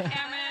 You know,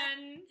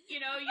 Cameron, you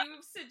know,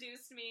 you've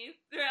seduced me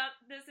throughout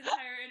this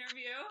entire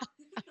interview.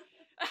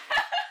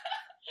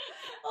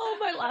 Oh,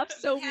 my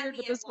laugh's so weird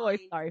with this voice.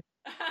 Sorry.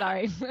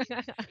 You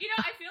know,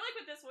 I feel like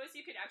with this voice,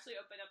 you could actually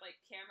open up like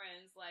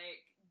Cameron's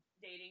like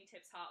dating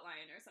tips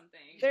hotline or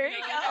something. There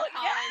you go. Like a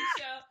call-in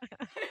show.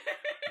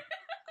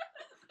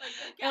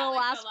 It'll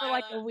last for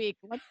like a week.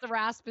 Once the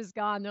rasp is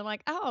gone, they're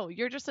like, oh,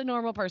 you're just a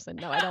normal person.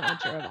 No, I don't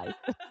want your advice.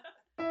 So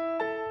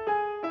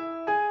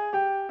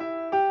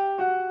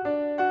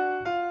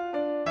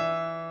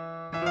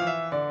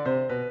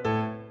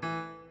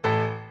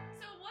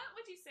what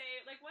would you say,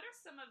 like, what are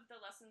some of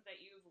the lessons that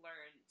you've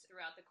learned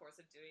throughout the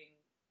course of doing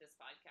this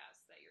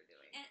podcast that you're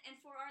doing? And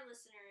for our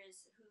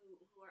listeners who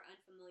are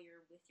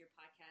unfamiliar with your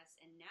podcast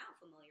and now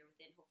familiar with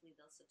it, hopefully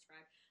they'll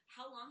subscribe.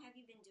 How long have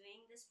you been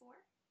doing this for?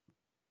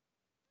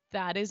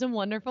 That is a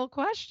wonderful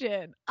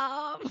question.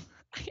 I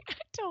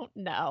don't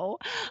know.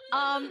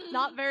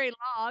 Not very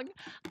long.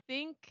 I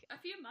think a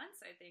few months,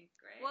 I think,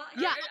 right? Well,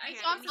 yeah.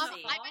 I've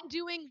been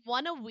doing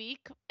one a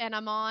week, and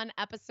I'm on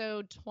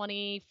episode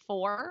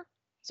 24.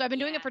 So I've been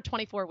doing it for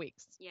 24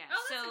 weeks. Yeah.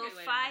 Oh, that's a so good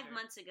way to 5 measure.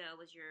 months ago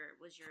was your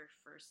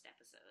first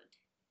episode.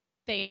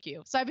 Thank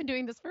you. So I've been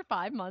doing this for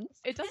 5 months.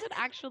 It doesn't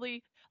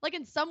actually, like,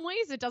 in some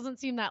ways it doesn't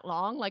seem that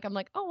long. Like, I'm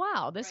like, oh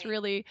wow, this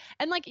really,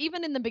 and like,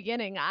 even in the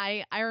beginning,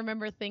 I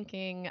remember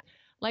thinking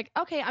like,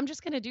 okay, I'm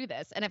just going to do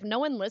this. And if no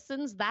one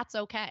listens, that's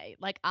okay.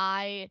 Like,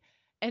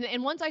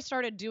 and once I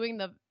started doing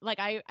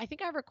I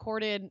think I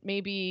recorded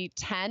maybe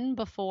 10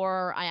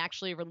 before I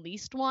actually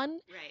released one.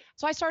 Right.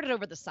 So I started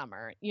over the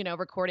summer, you know,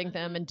 recording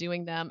them and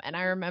doing them. And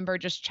I remember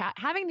just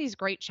having these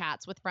great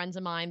chats with friends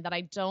of mine that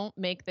I don't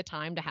make the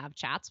time to have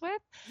chats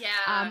with.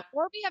 Yeah.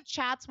 Or we have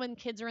chats when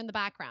kids are in the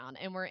background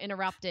and we're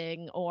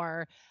interrupting,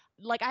 or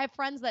like, I have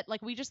friends that,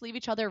 like, we just leave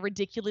each other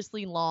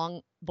ridiculously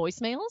long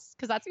voicemails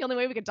because that's the only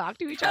way we can talk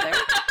to each other.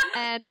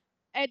 And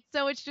And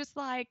so it's just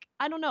like,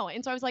 I don't know.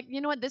 And so I was like,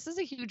 you know what? This is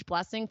a huge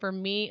blessing for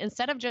me.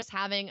 Instead of just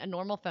having a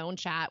normal phone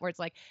chat where it's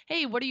like,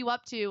 hey, what are you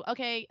up to?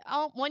 Okay.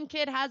 Oh, one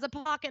kid has a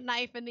pocket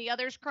knife and the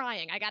other's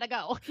crying. I gotta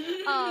go.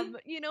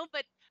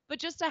 But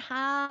just to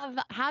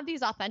have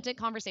these authentic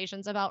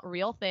conversations about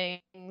real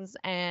things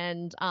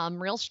and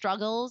real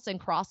struggles and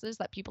crosses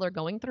that people are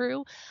going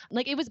through,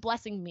 like it was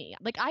blessing me.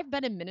 Like I've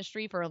been in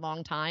ministry for a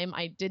long time.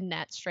 I did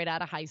net straight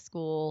out of high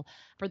school.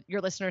 For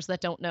your listeners that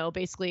don't know,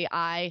 basically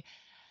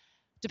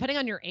depending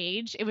on your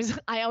age,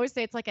 I always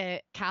say it's like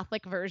a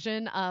Catholic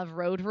version of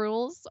Road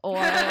Rules or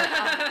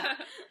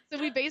so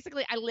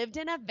I lived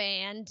in a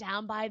van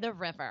down by the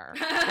river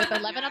with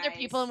 11 other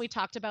people and we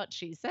talked about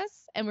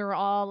Jesus and we were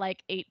all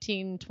like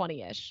 18,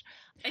 20-ish.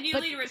 And you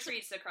lead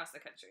retreats across the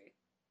country.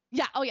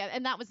 Yeah. Oh yeah.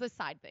 And that was the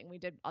side thing. We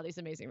did all these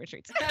amazing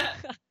retreats.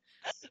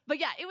 But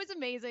yeah, it was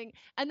amazing.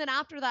 And then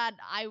after that,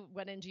 I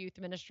went into youth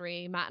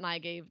ministry. Matt and I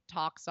gave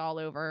talks all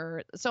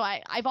over. So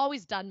I've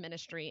always done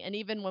ministry. And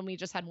even when we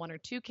just had 1 or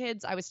 2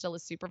 kids, I was still a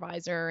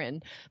supervisor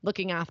and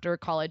looking after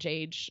college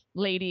age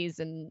ladies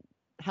and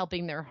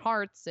helping their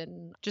hearts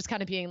and just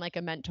kind of being like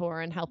a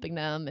mentor and helping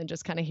them and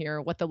just kind of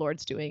hear what the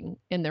Lord's doing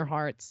in their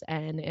hearts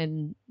and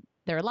in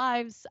their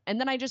lives. And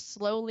then I just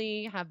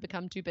slowly have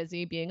become too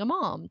busy being a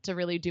mom to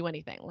really do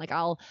anything. Like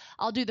I'll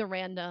do the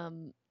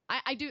random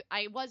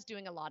I was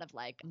doing a lot of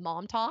like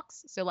mom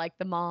talks. So like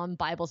the mom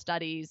Bible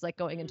studies, like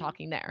going and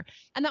talking there.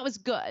 And that was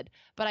good.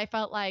 But I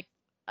felt like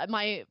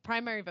my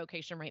primary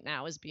vocation right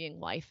now is being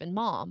wife and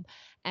mom.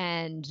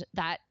 And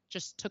that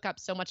just took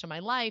up so much of my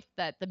life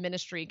that the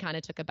ministry kind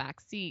of took a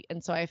back seat.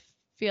 And so I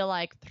feel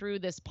like through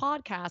this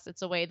podcast,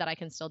 it's a way that I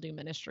can still do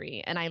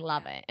ministry and I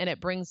love it. And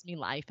it brings me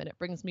life and it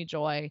brings me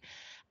joy.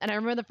 And I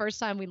remember the first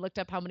time we looked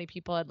up how many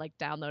people had like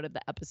downloaded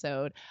the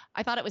episode,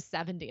 I thought it was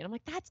 70. And I'm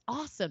like, that's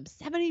awesome.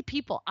 70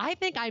 people. I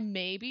think I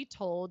maybe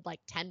told like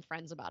 10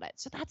 friends about it.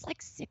 So that's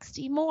like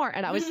 60 more.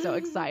 And I was so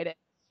excited.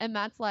 And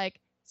Matt's like,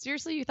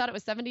 seriously, you thought it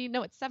was 70?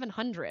 No, it's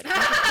 700.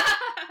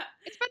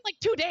 It's been like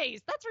 2 days.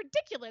 That's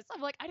ridiculous.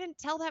 I'm like, I didn't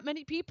tell that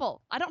many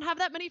people. I don't have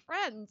that many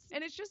friends.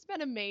 And it's just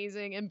been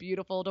amazing and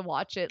beautiful to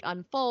watch it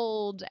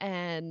unfold.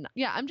 And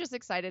yeah, I'm just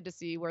excited to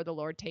see where the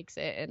Lord takes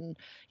it. And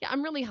yeah,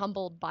 I'm really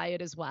humbled by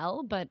it as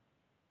well. But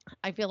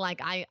I feel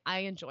like I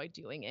enjoy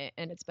doing it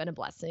and it's been a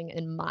blessing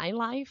in my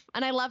life.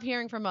 And I love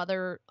hearing from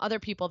other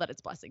people that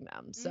it's blessing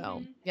them.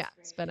 So yeah,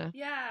 it's been a...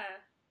 Yeah.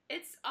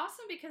 It's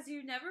awesome because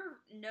you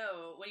never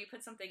know when you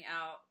put something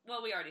out.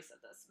 Well, we already said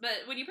this,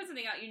 but when you put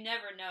something out, you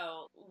never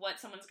know what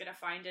someone's going to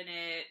find in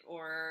it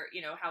or,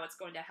 you know, how it's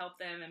going to help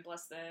them and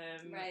bless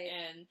them. Right.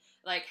 And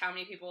like how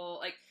many people,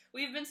 like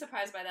we've been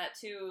surprised by that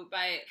too,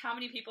 by how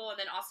many people and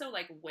then also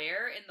like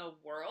where in the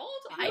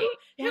world?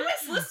 Who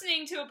is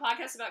listening to a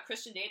podcast about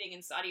Christian dating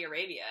in Saudi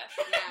Arabia?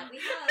 Yeah, we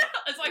have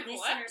it's like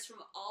listeners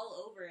from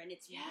all over and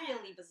it's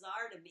really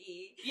bizarre to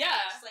me. Yeah.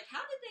 It's like,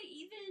 how did they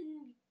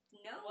even...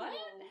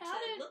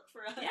 look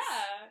for us.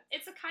 Yeah,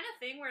 it's a kind of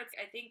thing where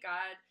I think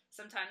God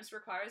sometimes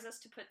requires us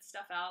to put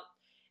stuff out,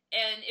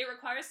 and it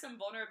requires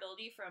some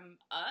vulnerability from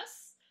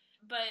us,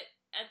 but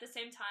at the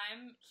same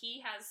time,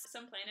 He has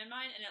some plan in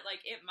mind, and it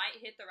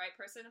might hit the right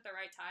person at the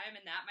right time,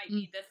 and that might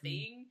be the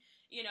thing.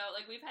 You know,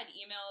 like we've had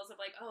emails of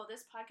like, oh,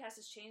 this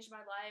podcast has changed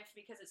my life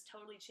because it's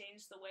totally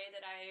changed the way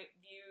that I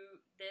view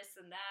this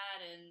and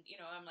that, and you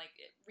know, I'm like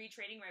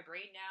retraining my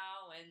brain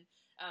now, and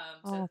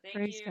so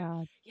thank you.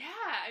 God. Yeah,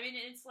 I mean,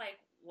 it's like,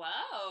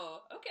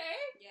 whoa, okay,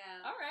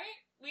 yeah, all right,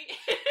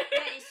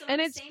 and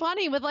it's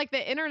funny with like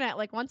the internet,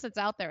 like once it's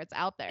out there, it's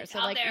out there. It's so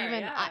out like there,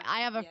 even I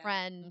have a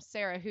friend,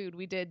 Sarah Hood,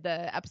 we did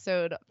the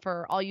episode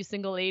for all you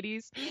single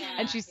ladies,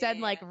 and she said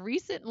like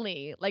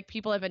recently, like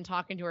people have been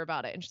talking to her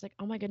about it, and she's like,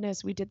 oh my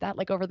goodness, we did that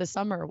like over the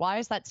summer. Why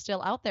is that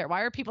still out there?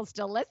 Why are people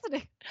still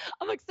listening?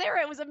 I'm like,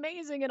 Sarah, it was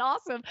amazing and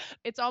awesome.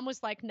 It's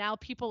almost like now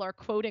people are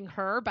quoting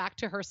her back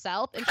to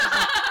herself, and she's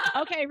like,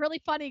 okay, really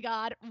funny,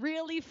 God,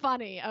 really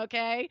funny.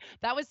 Okay,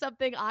 that was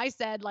something I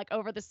said like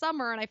over the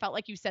summer, and I felt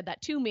like you said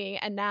that to me,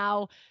 and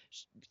now,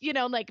 you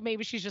know, like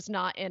maybe she's just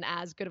not in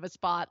as good of a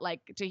spot,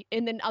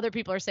 and then other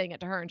people are saying it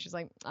to her, and she's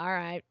like, all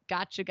right,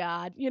 gotcha,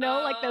 God, you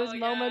know, like those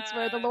moments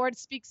where the Lord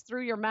speaks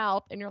through your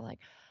mouth, and you're like,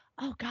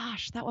 oh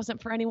gosh, that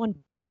wasn't for anyone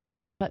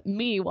but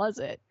me,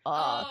 was it?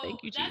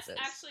 Thank you, Jesus.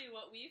 That's actually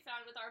what we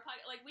found with our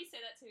podcast. Like, we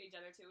say that to each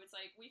other, too. It's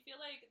like, we feel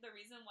like the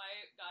reason why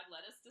God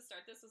led us to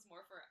start this was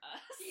more for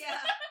us. Yeah.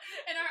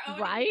 And our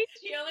own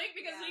healing,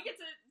 because we get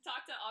to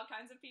talk to all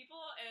kinds of people,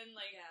 and,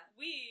 like,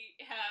 we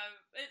have,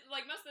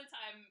 like, most of the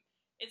time,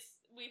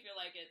 we feel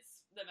like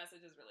the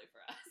message is really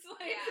for us.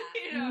 Like,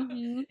 you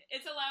know,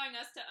 it's allowing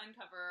us to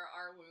uncover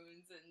our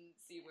wounds and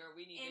see where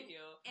we need to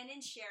heal. And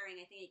in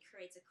sharing, I think it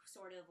creates a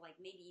sort of like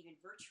maybe even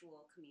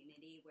virtual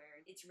community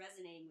where it's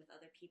resonating with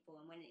other people.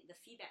 And when the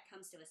feedback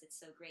comes to us, it's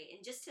so great.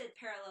 And just to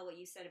parallel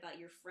what you said about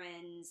your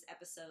friend's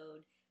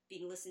episode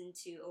being listened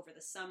to over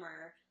the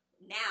summer,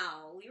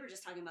 now, we were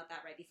just talking about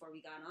that right before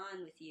we got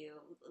on with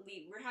you.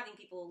 We're having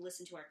people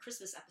listen to our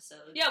Christmas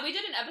episode. Yeah, we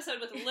did an episode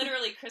with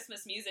literally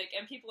Christmas music,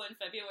 and people in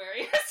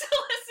February are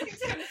still listening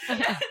to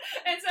it.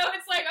 And so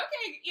it's like,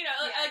 okay, you know,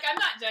 like I'm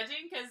not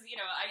judging because, you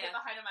know, I get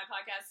behind on my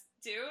podcast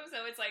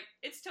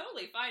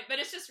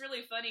it's just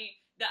really funny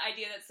the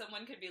idea that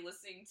someone could be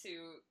listening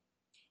to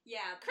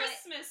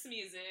Christmas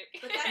music.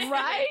 But that's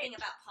right? the thing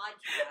about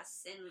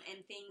podcasts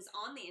and things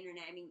on the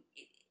internet. I mean,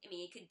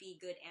 it could be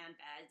good and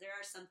bad. There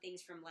are some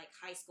things from like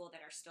high school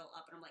that are still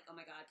up, and I'm like, oh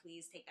my god,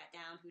 please take that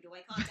down. Who do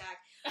I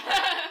contact?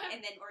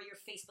 And then, or your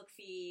Facebook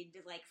feed,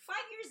 like 5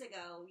 years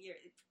ago,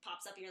 it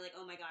pops up, and you're like,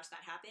 oh my gosh, that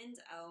happened.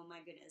 Oh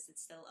my goodness,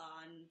 it's still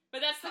on.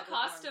 But that's the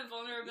cost of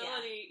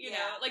vulnerability. You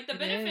know, like the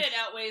benefit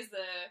outweighs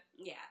the.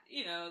 Yeah.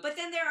 You know. But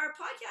then there are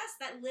podcasts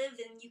that live,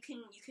 and you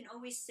can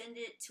always send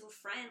it to a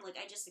friend.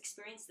 Like I just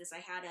experienced this.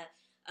 I had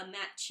a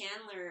Matt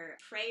Chandler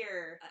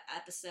prayer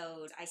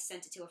episode. I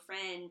sent it to a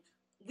friend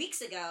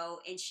weeks ago,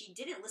 and she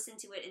didn't listen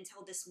to it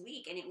until this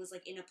week, and it was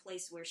like in a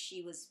place where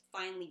she was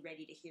finally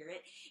ready to hear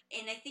it.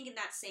 And I think in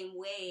that same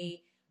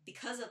way,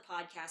 because of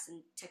podcasts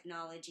and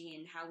technology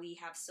and how we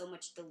have so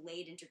much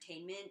delayed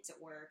entertainment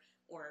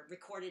or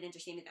recorded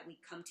entertainment that we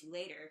come to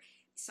later,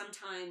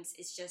 sometimes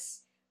it's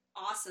just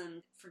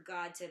awesome for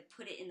God to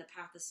put it in the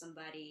path of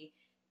somebody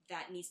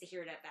that needs to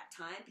hear it at that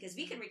time, because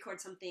we can record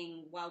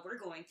something while we're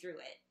going through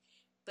it.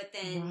 But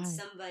then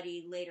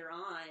somebody later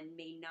on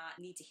may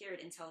not need to hear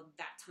it until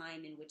that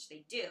time in which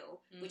they do,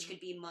 which could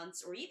be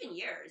months or even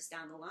years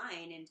down the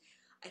line. And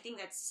I think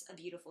that's a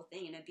beautiful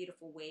thing and a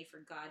beautiful way for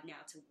God now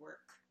to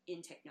work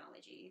in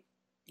technology.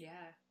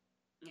 Yeah.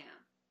 Yeah.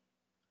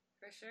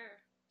 For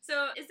sure.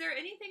 So is there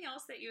anything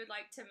else that you would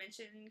like to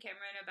mention,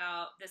 Cameron,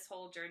 about this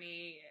whole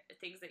journey,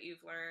 things that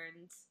you've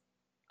learned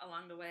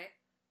along the way?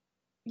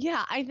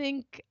 Yeah, I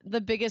think the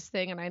biggest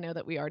thing, and I know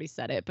that we already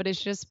said it, but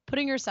it's just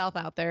putting yourself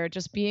out there,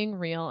 just being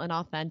real and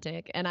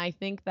authentic. And I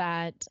think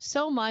that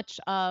so much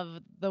of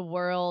the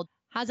world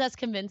has us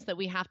convinced that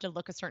we have to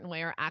look a certain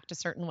way or act a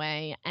certain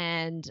way.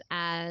 And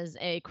as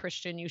a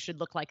Christian, you should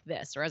look like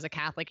this, or as a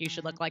Catholic, you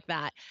should look like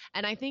that.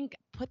 And I think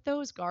put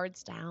those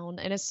guards down,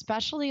 and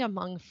especially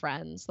among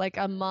friends, like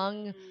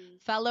among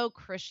fellow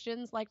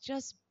Christians, like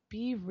just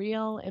be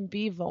real and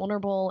be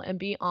vulnerable and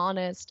be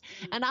honest.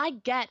 And I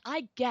get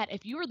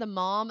if you were the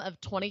mom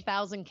of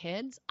 20,000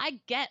 kids,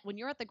 I get when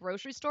you're at the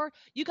grocery store,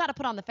 you got to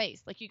put on the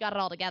face like you got it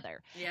all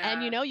together. Yeah.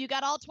 And you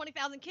got all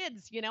 20,000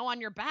 kids,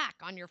 on your back,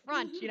 on your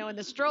front, in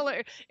the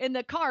stroller, in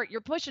the cart, you're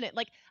pushing it.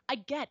 Like I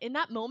get in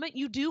that moment,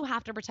 you do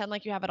have to pretend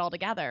like you have it all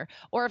together.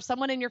 Or if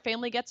someone in your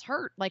family gets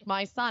hurt, like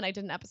my son, I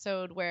did an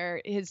episode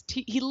where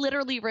he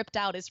literally ripped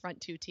out his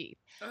front 2 teeth.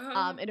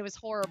 And it was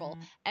horrible.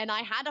 And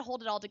I had to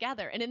hold it all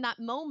together. And in that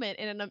moment,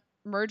 in an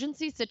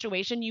emergency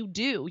situation, you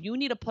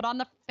need to put on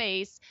the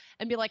face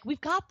and be like,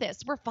 we've got this,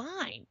 we're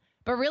fine.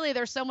 But really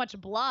there's so much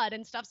blood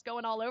and stuff's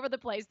going all over the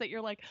place that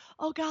you're like,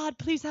 oh God,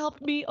 please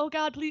help me. Oh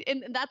God, please.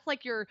 And that's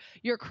like you're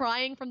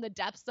crying from the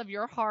depths of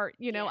your heart,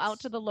 out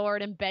to the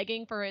Lord and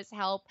begging for his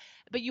help.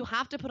 But you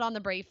have to put on the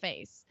brave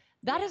face.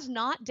 That is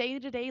not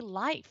day-to-day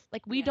life.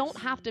 Like we don't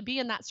have to be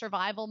in that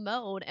survival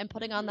mode and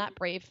putting on that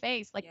brave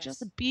face. Like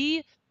just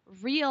be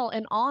real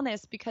and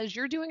honest, because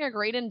you're doing a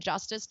great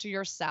injustice to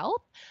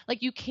yourself.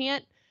 Like you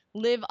can't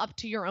live up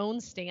to your own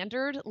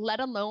standard,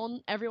 let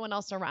alone everyone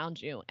else around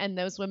you. And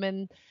those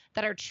women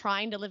that are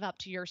trying to live up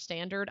to your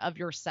standard of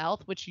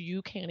yourself, which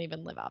you can't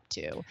even live up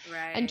to.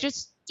 Right. And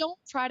just don't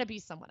try to be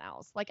someone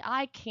else. Like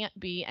I can't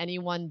be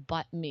anyone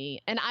but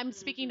me. And I'm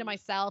speaking to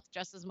myself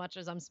just as much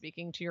as I'm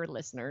speaking to your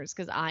listeners,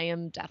 because I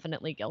am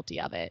definitely guilty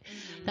of it.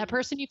 That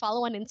person you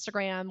follow on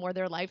Instagram where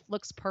their life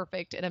looks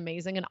perfect and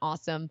amazing and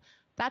awesome,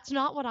 that's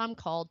not what I'm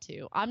called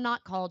to. I'm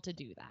not called to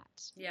do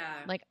that. Yeah.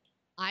 Like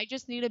I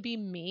just need to be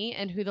me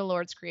and who the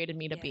Lord's created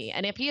me to be.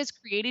 And if he has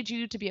created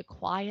you to be a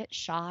quiet,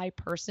 shy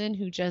person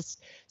who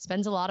just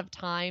spends a lot of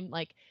time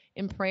like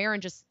in prayer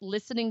and just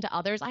listening to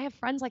others. I have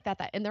friends like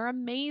that, and they're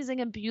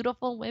amazing and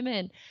beautiful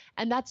women.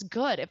 And that's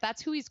good. If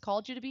that's who he's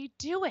called you to be,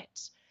 do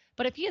it.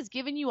 But if he has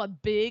given you a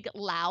big,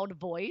 loud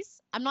voice,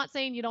 I'm not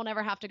saying you don't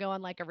ever have to go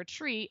on like a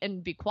retreat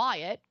and be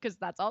quiet, because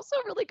that's also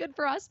really good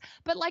for us.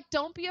 But like,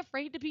 don't be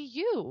afraid to be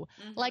you.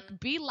 Like,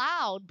 be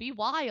loud, be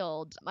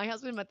wild. My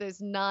husband met this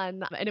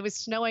nun and it was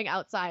snowing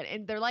outside,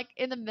 and they're like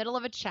in the middle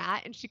of a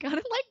chat, and she kind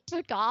of like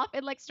took off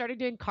and like started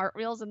doing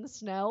cartwheels in the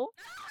snow.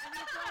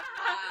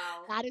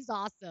 Wow. That is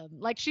awesome.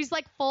 Like she's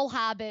like full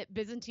habit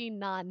Byzantine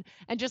nun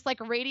and just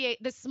like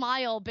radiate the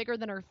smile bigger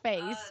than her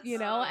face,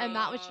 and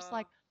that was just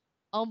like,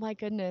 oh my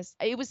goodness.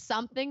 It was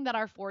something that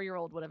our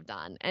 4-year-old would have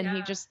done. And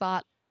he just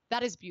thought,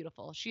 that is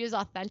beautiful. She is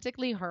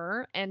authentically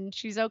her, and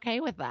she's okay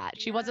with that.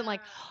 She wasn't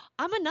like,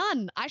 I'm a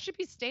nun, I should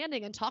be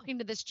standing and talking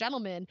to this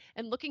gentleman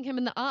and looking him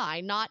in the eye.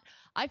 Not,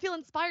 I feel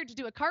inspired to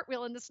do a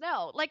cartwheel in the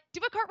snow. Like,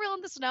 do a cartwheel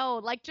in the snow.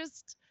 Like,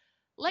 just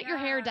let your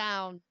hair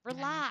down.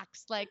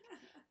 Relax. Like,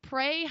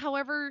 pray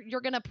however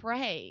you're going to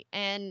pray.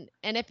 And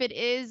if it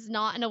is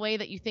not in a way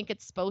that you think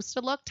it's supposed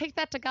to look, take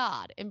that to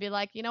God and be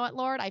like, you know what,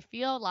 Lord, I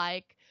feel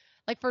like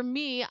for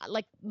me,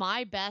 like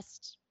my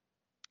best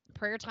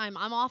prayer time,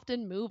 I'm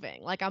often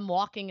moving, like I'm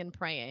walking and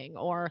praying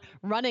or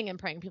running and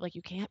praying. People are like,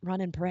 you can't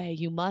run and pray,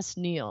 you must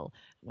kneel.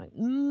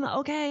 I'm like,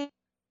 okay.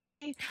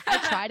 I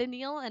try to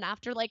kneel, and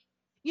after I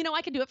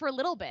can do it for a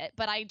little bit,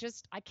 but I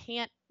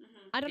can't,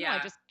 I don't know, I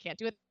just can't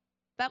do it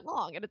that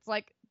long. And it's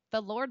like,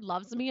 the Lord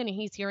loves me and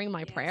he's hearing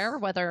my Yes. prayer,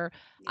 whether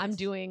I'm Yes.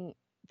 doing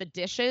the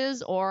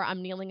dishes or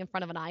I'm kneeling in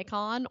front of an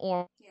icon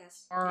or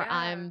Yes. Yeah.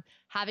 I'm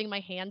having my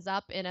hands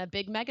up in a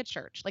big mega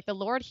church. Like the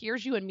Lord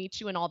hears you and meets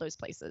you in all those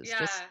places. Yeah.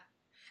 Just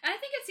And I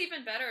think it's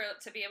even better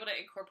to be able to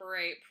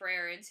incorporate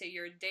prayer into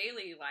your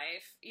daily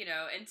life, you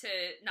know, and to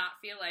not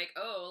feel like,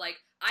 oh, like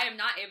I am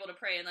not able to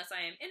pray unless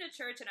I am in a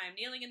church and I'm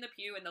kneeling in the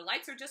pew and the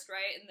lights are just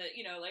right and the,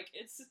 you know, like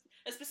it's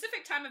a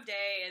specific time of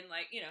day and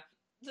like, you know,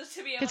 just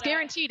to be able because to.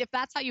 guaranteed, if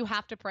that's how you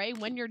have to pray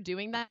when you're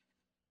doing that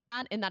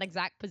in that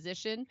exact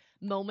position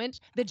moment,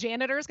 the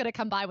janitor's gonna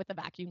come by with the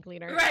vacuum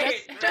cleaner.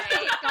 Right, Just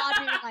right. God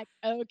being like,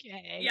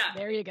 okay, Yeah,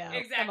 there you go.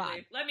 Come on.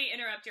 Exactly. Let me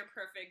interrupt your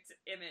perfect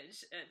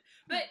image.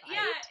 But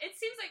yeah, it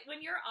seems like when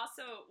you're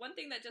also, one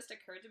thing that just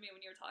occurred to me when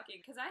you were talking,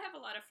 because I have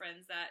a lot of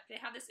friends that they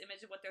have this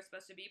image of what they're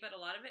supposed to be, but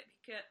a lot of it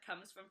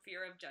comes from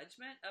fear of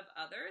judgment of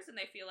others, and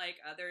they feel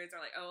like others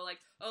are like, oh,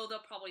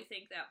 they'll probably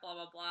think that blah,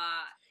 blah,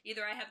 blah.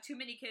 Either I have too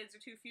many kids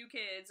or too few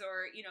kids,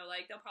 or, you know,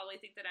 like they'll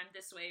probably think that I'm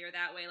this way or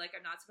that way, like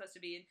I'm not supposed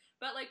to be.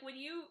 But like when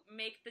you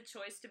make the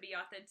choice to be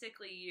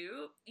authentically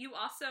you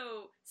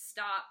also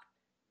stop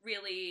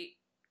really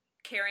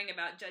caring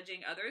about judging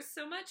others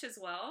so much as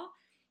well.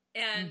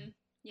 And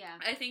Yeah.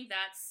 I think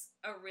that's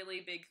a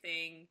really big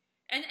thing.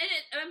 And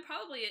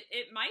probably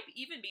it might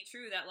even be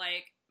true that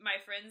like my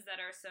friends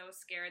that are so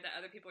scared that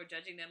other people are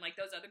judging them, like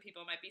those other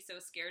people might be so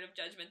scared of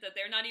judgment that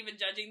they're not even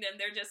judging them.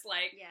 They're just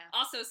like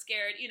also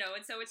scared, you know,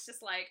 and so it's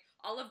just like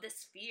all of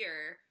this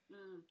fear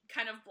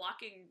kind of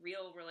blocking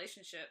real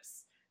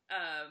relationships.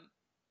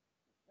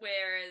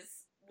 Whereas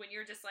when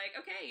you're just like,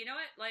 okay, you know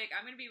what, like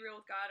I'm going to be real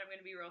with God, I'm going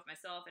to be real with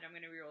myself, and I'm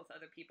going to be real with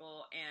other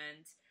people,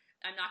 and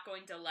I'm not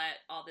going to let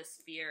all this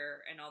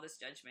fear and all this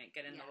judgment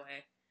get in the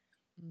way.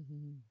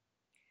 Mm-hmm.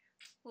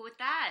 Well, with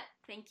that,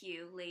 thank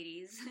you,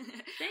 ladies.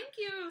 Thank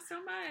you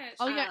so much.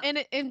 Oh yeah,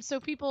 and so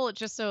people,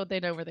 just so they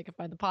know where they can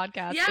find the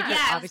podcast. Yeah. again, Yeah,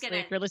 I was obviously,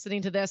 gonna- if you're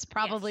listening to this,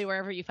 probably Yes.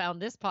 wherever you found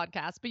this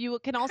podcast. But you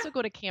can also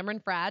go to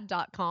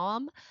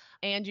CameronFrad.com,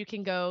 and you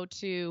can go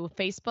to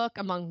Facebook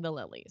Among the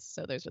Lilies.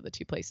 So those are the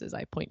two places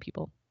I point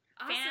people.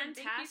 Awesome. Thank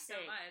you so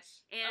Fantastic. much.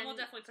 And we'll And-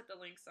 definitely put the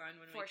links on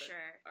when we For put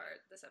sure.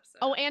 this episode.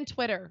 Oh, and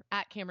Twitter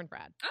at Cameron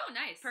Frad. Oh,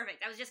 nice.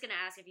 Perfect. I was just going to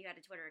ask if you had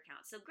a Twitter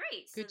account. So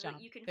great. Good So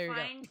job. you can There you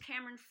go. find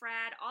Cameron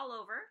Frad all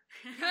over.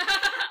 All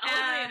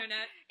over the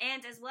internet.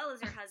 And as well as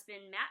her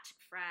husband, Matt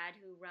Frad,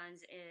 who runs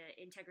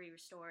Integrity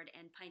Restored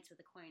and Pints with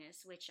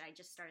Aquinas, which I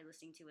just started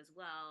listening to as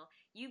well.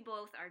 You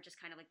both are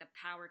just kind of like the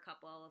power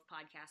couple of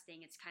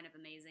podcasting. It's kind of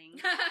amazing.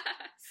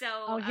 So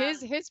Oh, his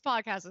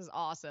podcast is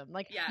awesome.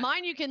 Like Yeah.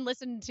 mine, you can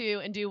listen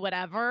to and do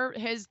whatever.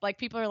 His, like,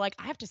 people are like,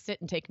 I have to sit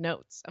and take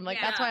notes. I'm like,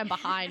 that's Yeah. why I'm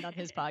behind on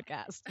his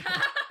podcast.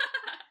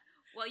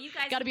 well, you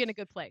guys Got to be in a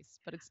good place,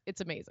 but it's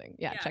amazing.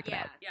 Yeah, check it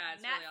out. Yeah,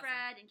 it's Matt really awesome.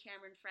 Frad and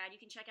Cameron Frad. You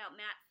can check out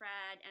Matt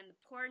Frad and the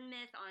Porn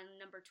Myth on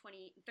number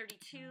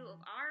 32 of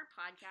our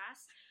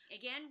podcast.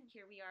 Again,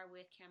 here we are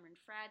with Cameron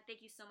Frad.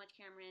 Thank you so much,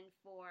 Cameron,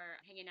 for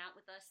hanging out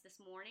with us this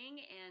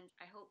morning, and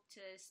I hope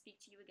to speak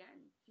to you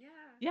again. Yeah.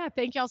 Yeah,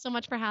 thank y'all so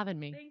much for having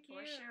me. Thank you.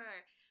 For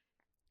sure.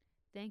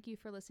 Thank you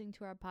for listening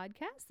to our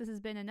podcast. This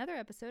has been another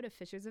episode of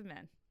Fishers of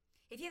Men.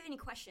 If you have any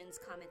questions,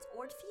 comments,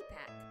 or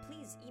feedback,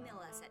 please email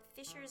us at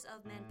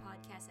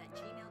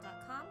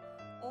fishersofmenpodcast@gmail.com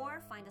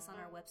or find us on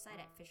our website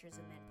at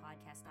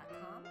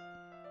fishersofmenpodcast.com.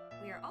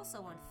 We are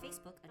also on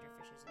Facebook under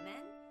Fishers of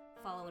Men.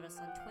 Follow us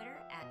on Twitter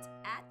at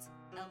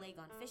LA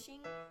Gone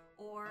Fishing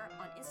or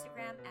on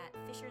Instagram at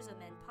Fishers of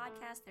Men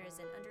Podcast. There is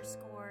an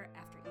underscore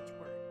after each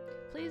word.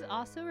 Please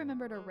also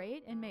remember to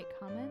rate and make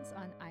comments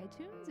on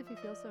iTunes if you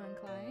feel so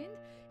inclined.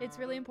 It's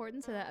really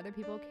important so that other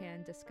people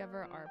can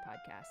discover our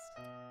podcast.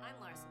 I'm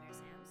Laura Samir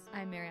Sams.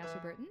 I'm Mary Ashley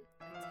Burton.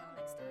 Until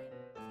next time,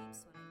 keep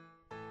swimming.